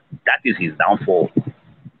things. That is his downfall.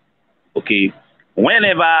 Okay,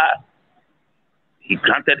 whenever he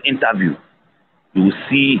granted interview, you will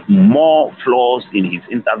see more flaws in his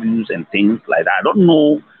interviews and things like that. I don't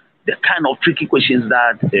know the kind of tricky questions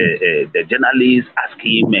that the journalists ask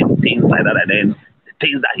him and things like that, and then the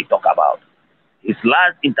things that he talk about. His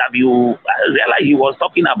last interview, I realized he was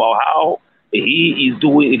talking about how he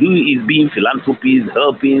is being philanthropist,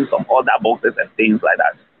 helping some other boxers and things like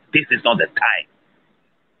that. This is not the time.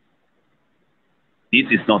 This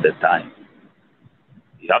is not the time.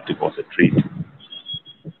 You have to concentrate.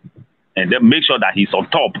 And then make sure that he's on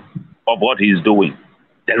top of what he's doing.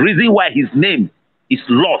 The reason why his name is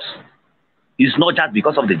lost is not just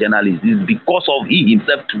because of the journalists, it's because of he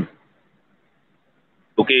himself too.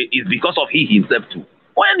 Okay, it's because of he himself too.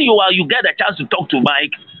 When you get a chance to talk to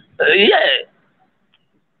Mike,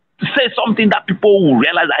 say something that people will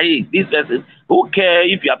realize that, hey, this person, who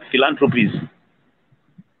cares if you are philanthropist?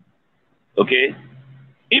 Okay?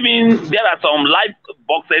 Even there are some live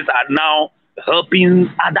boxers are now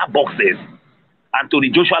helping other boxers. Anthony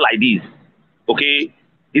Joshua like this. Okay?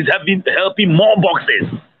 He's helping more boxers.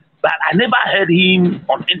 But I never heard him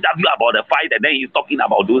on interview about the fight, and then he's talking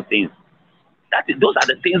about those things. Those are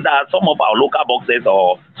the things that some of our local boxers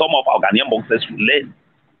or some of our Ghanaian boxers should learn.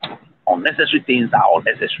 Unnecessary things are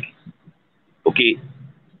unnecessary. Okay?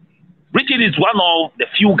 Richard is one of the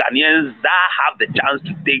few Ghanaians that have the chance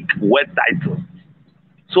to take world titles.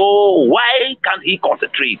 So why can't he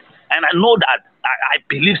concentrate? And I know that, I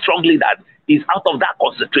believe strongly that he's out of that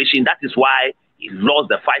concentration. That is why he lost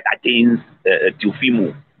the fight against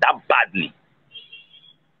Teofimo that badly.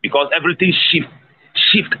 Because everything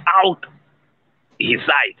shift out his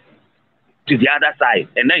side to the other side.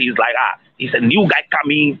 And then he's like, he's a new guy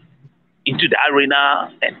coming into the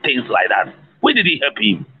arena and things like that. Where did he help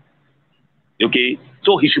him? Okay?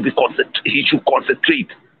 So he should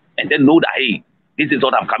concentrate and then know that, hey, this is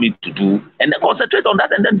what I'm coming to do. And then concentrate on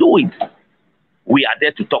that and then do it. We are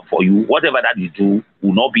there to talk for you. Whatever that you do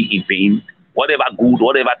will not be in vain. Whatever good,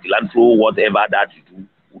 whatever philanthropy, whatever that you do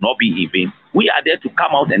will not be in vain. We are there to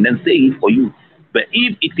come out and then say it for you. But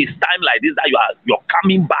if it is time like this that you're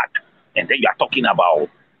coming back and then you are talking about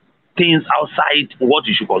things outside what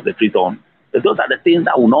you should concentrate on. Those are the things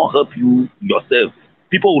that will not help you yourself.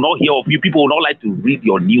 People will not hear of you. People will not like to read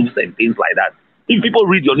your news and things like that. If people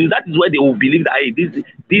read your news, that is where they will believe that, hey, this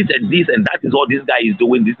and that is what this guy is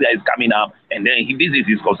doing. This guy is coming up, and then this is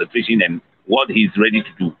his concentration and what he's ready to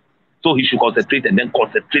do. So he should concentrate and then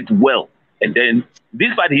concentrate well. And then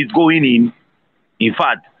this fight he's going in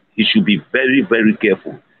fact, he should be very, very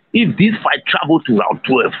careful. If this fight travels to round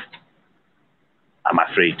 12, I'm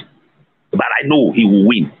afraid. But I know he will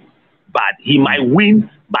win. But he might win,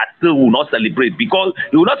 but still will not celebrate. Because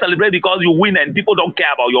he will not celebrate because you win and people don't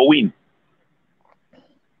care about your win.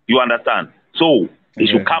 You understand? So he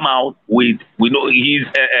should come out with, we know his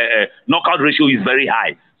knockout ratio is very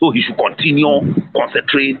high. So he should continue,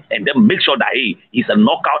 concentrate, and then make sure that, hey, he's a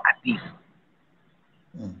knockout artist.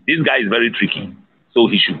 This guy is very tricky. So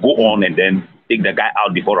he should go on and then take the guy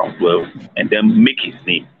out before round 12 and then make his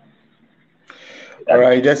name. All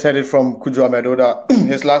right, he just said it from Cudjoe Amedoda.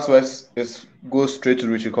 His last words is go straight to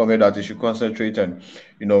Richie Comey that he should concentrate and,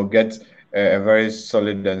 get a very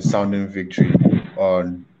solid and sounding victory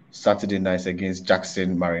on Saturday night against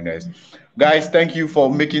Jackson Mariners. Guys, thank you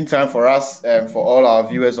for making time for us and for all our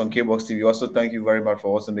viewers on Kboxtv. Also, thank you very much for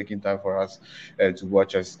also making time for us to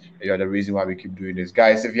watch us. You are the reason why we keep doing this.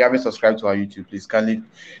 Guys, if you haven't subscribed to our YouTube, please kindly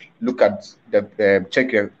look at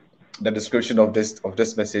check the description of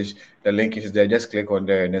this message. The link is there. Just click on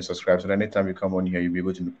there and then subscribe. So that anytime you come on here,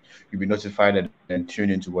 you'll be notified and then tune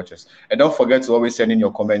in to watch us. And don't forget to always send in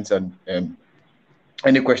your comments and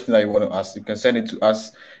any question that you want to ask. You can send it to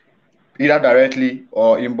us either directly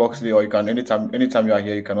or inboxly, or you can anytime you are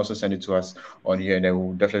here, you can also send it to us on here, and then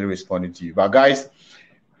we'll definitely respond to you. But guys,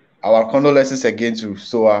 our condolences again to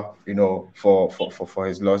Sowah, for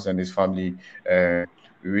his loss and his family.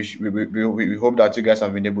 We hope that you guys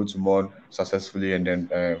have been able to mourn successfully, and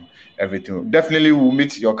then everything. Definitely, we'll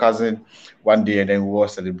meet your cousin one day, and then we'll all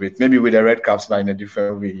celebrate. Maybe with the red caps, but in a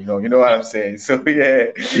different way. You know what I'm saying. So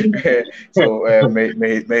yeah. So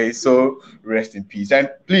may so rest in peace.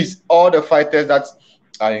 And please, all the fighters that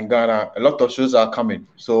are in Ghana, a lot of shows are coming.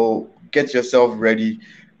 So get yourself ready.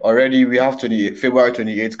 Already, we have February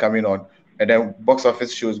 28th coming on. And then box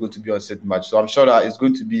office show is going to be on set match. So I'm sure that it's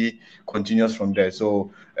going to be continuous from there.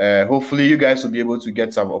 So hopefully you guys will be able to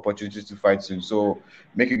get some opportunities to fight soon. So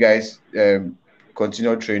make you guys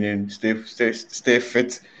continue training, stay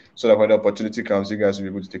fit, so that when the opportunity comes, you guys will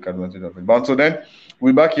be able to take advantage of it. But until then,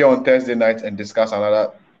 we'll be back here on Thursday night and discuss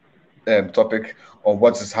another topic on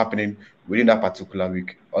what is happening within that particular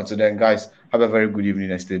week. Until then, guys, have a very good evening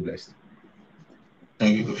and stay blessed.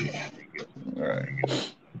 Thank you. All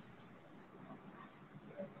right.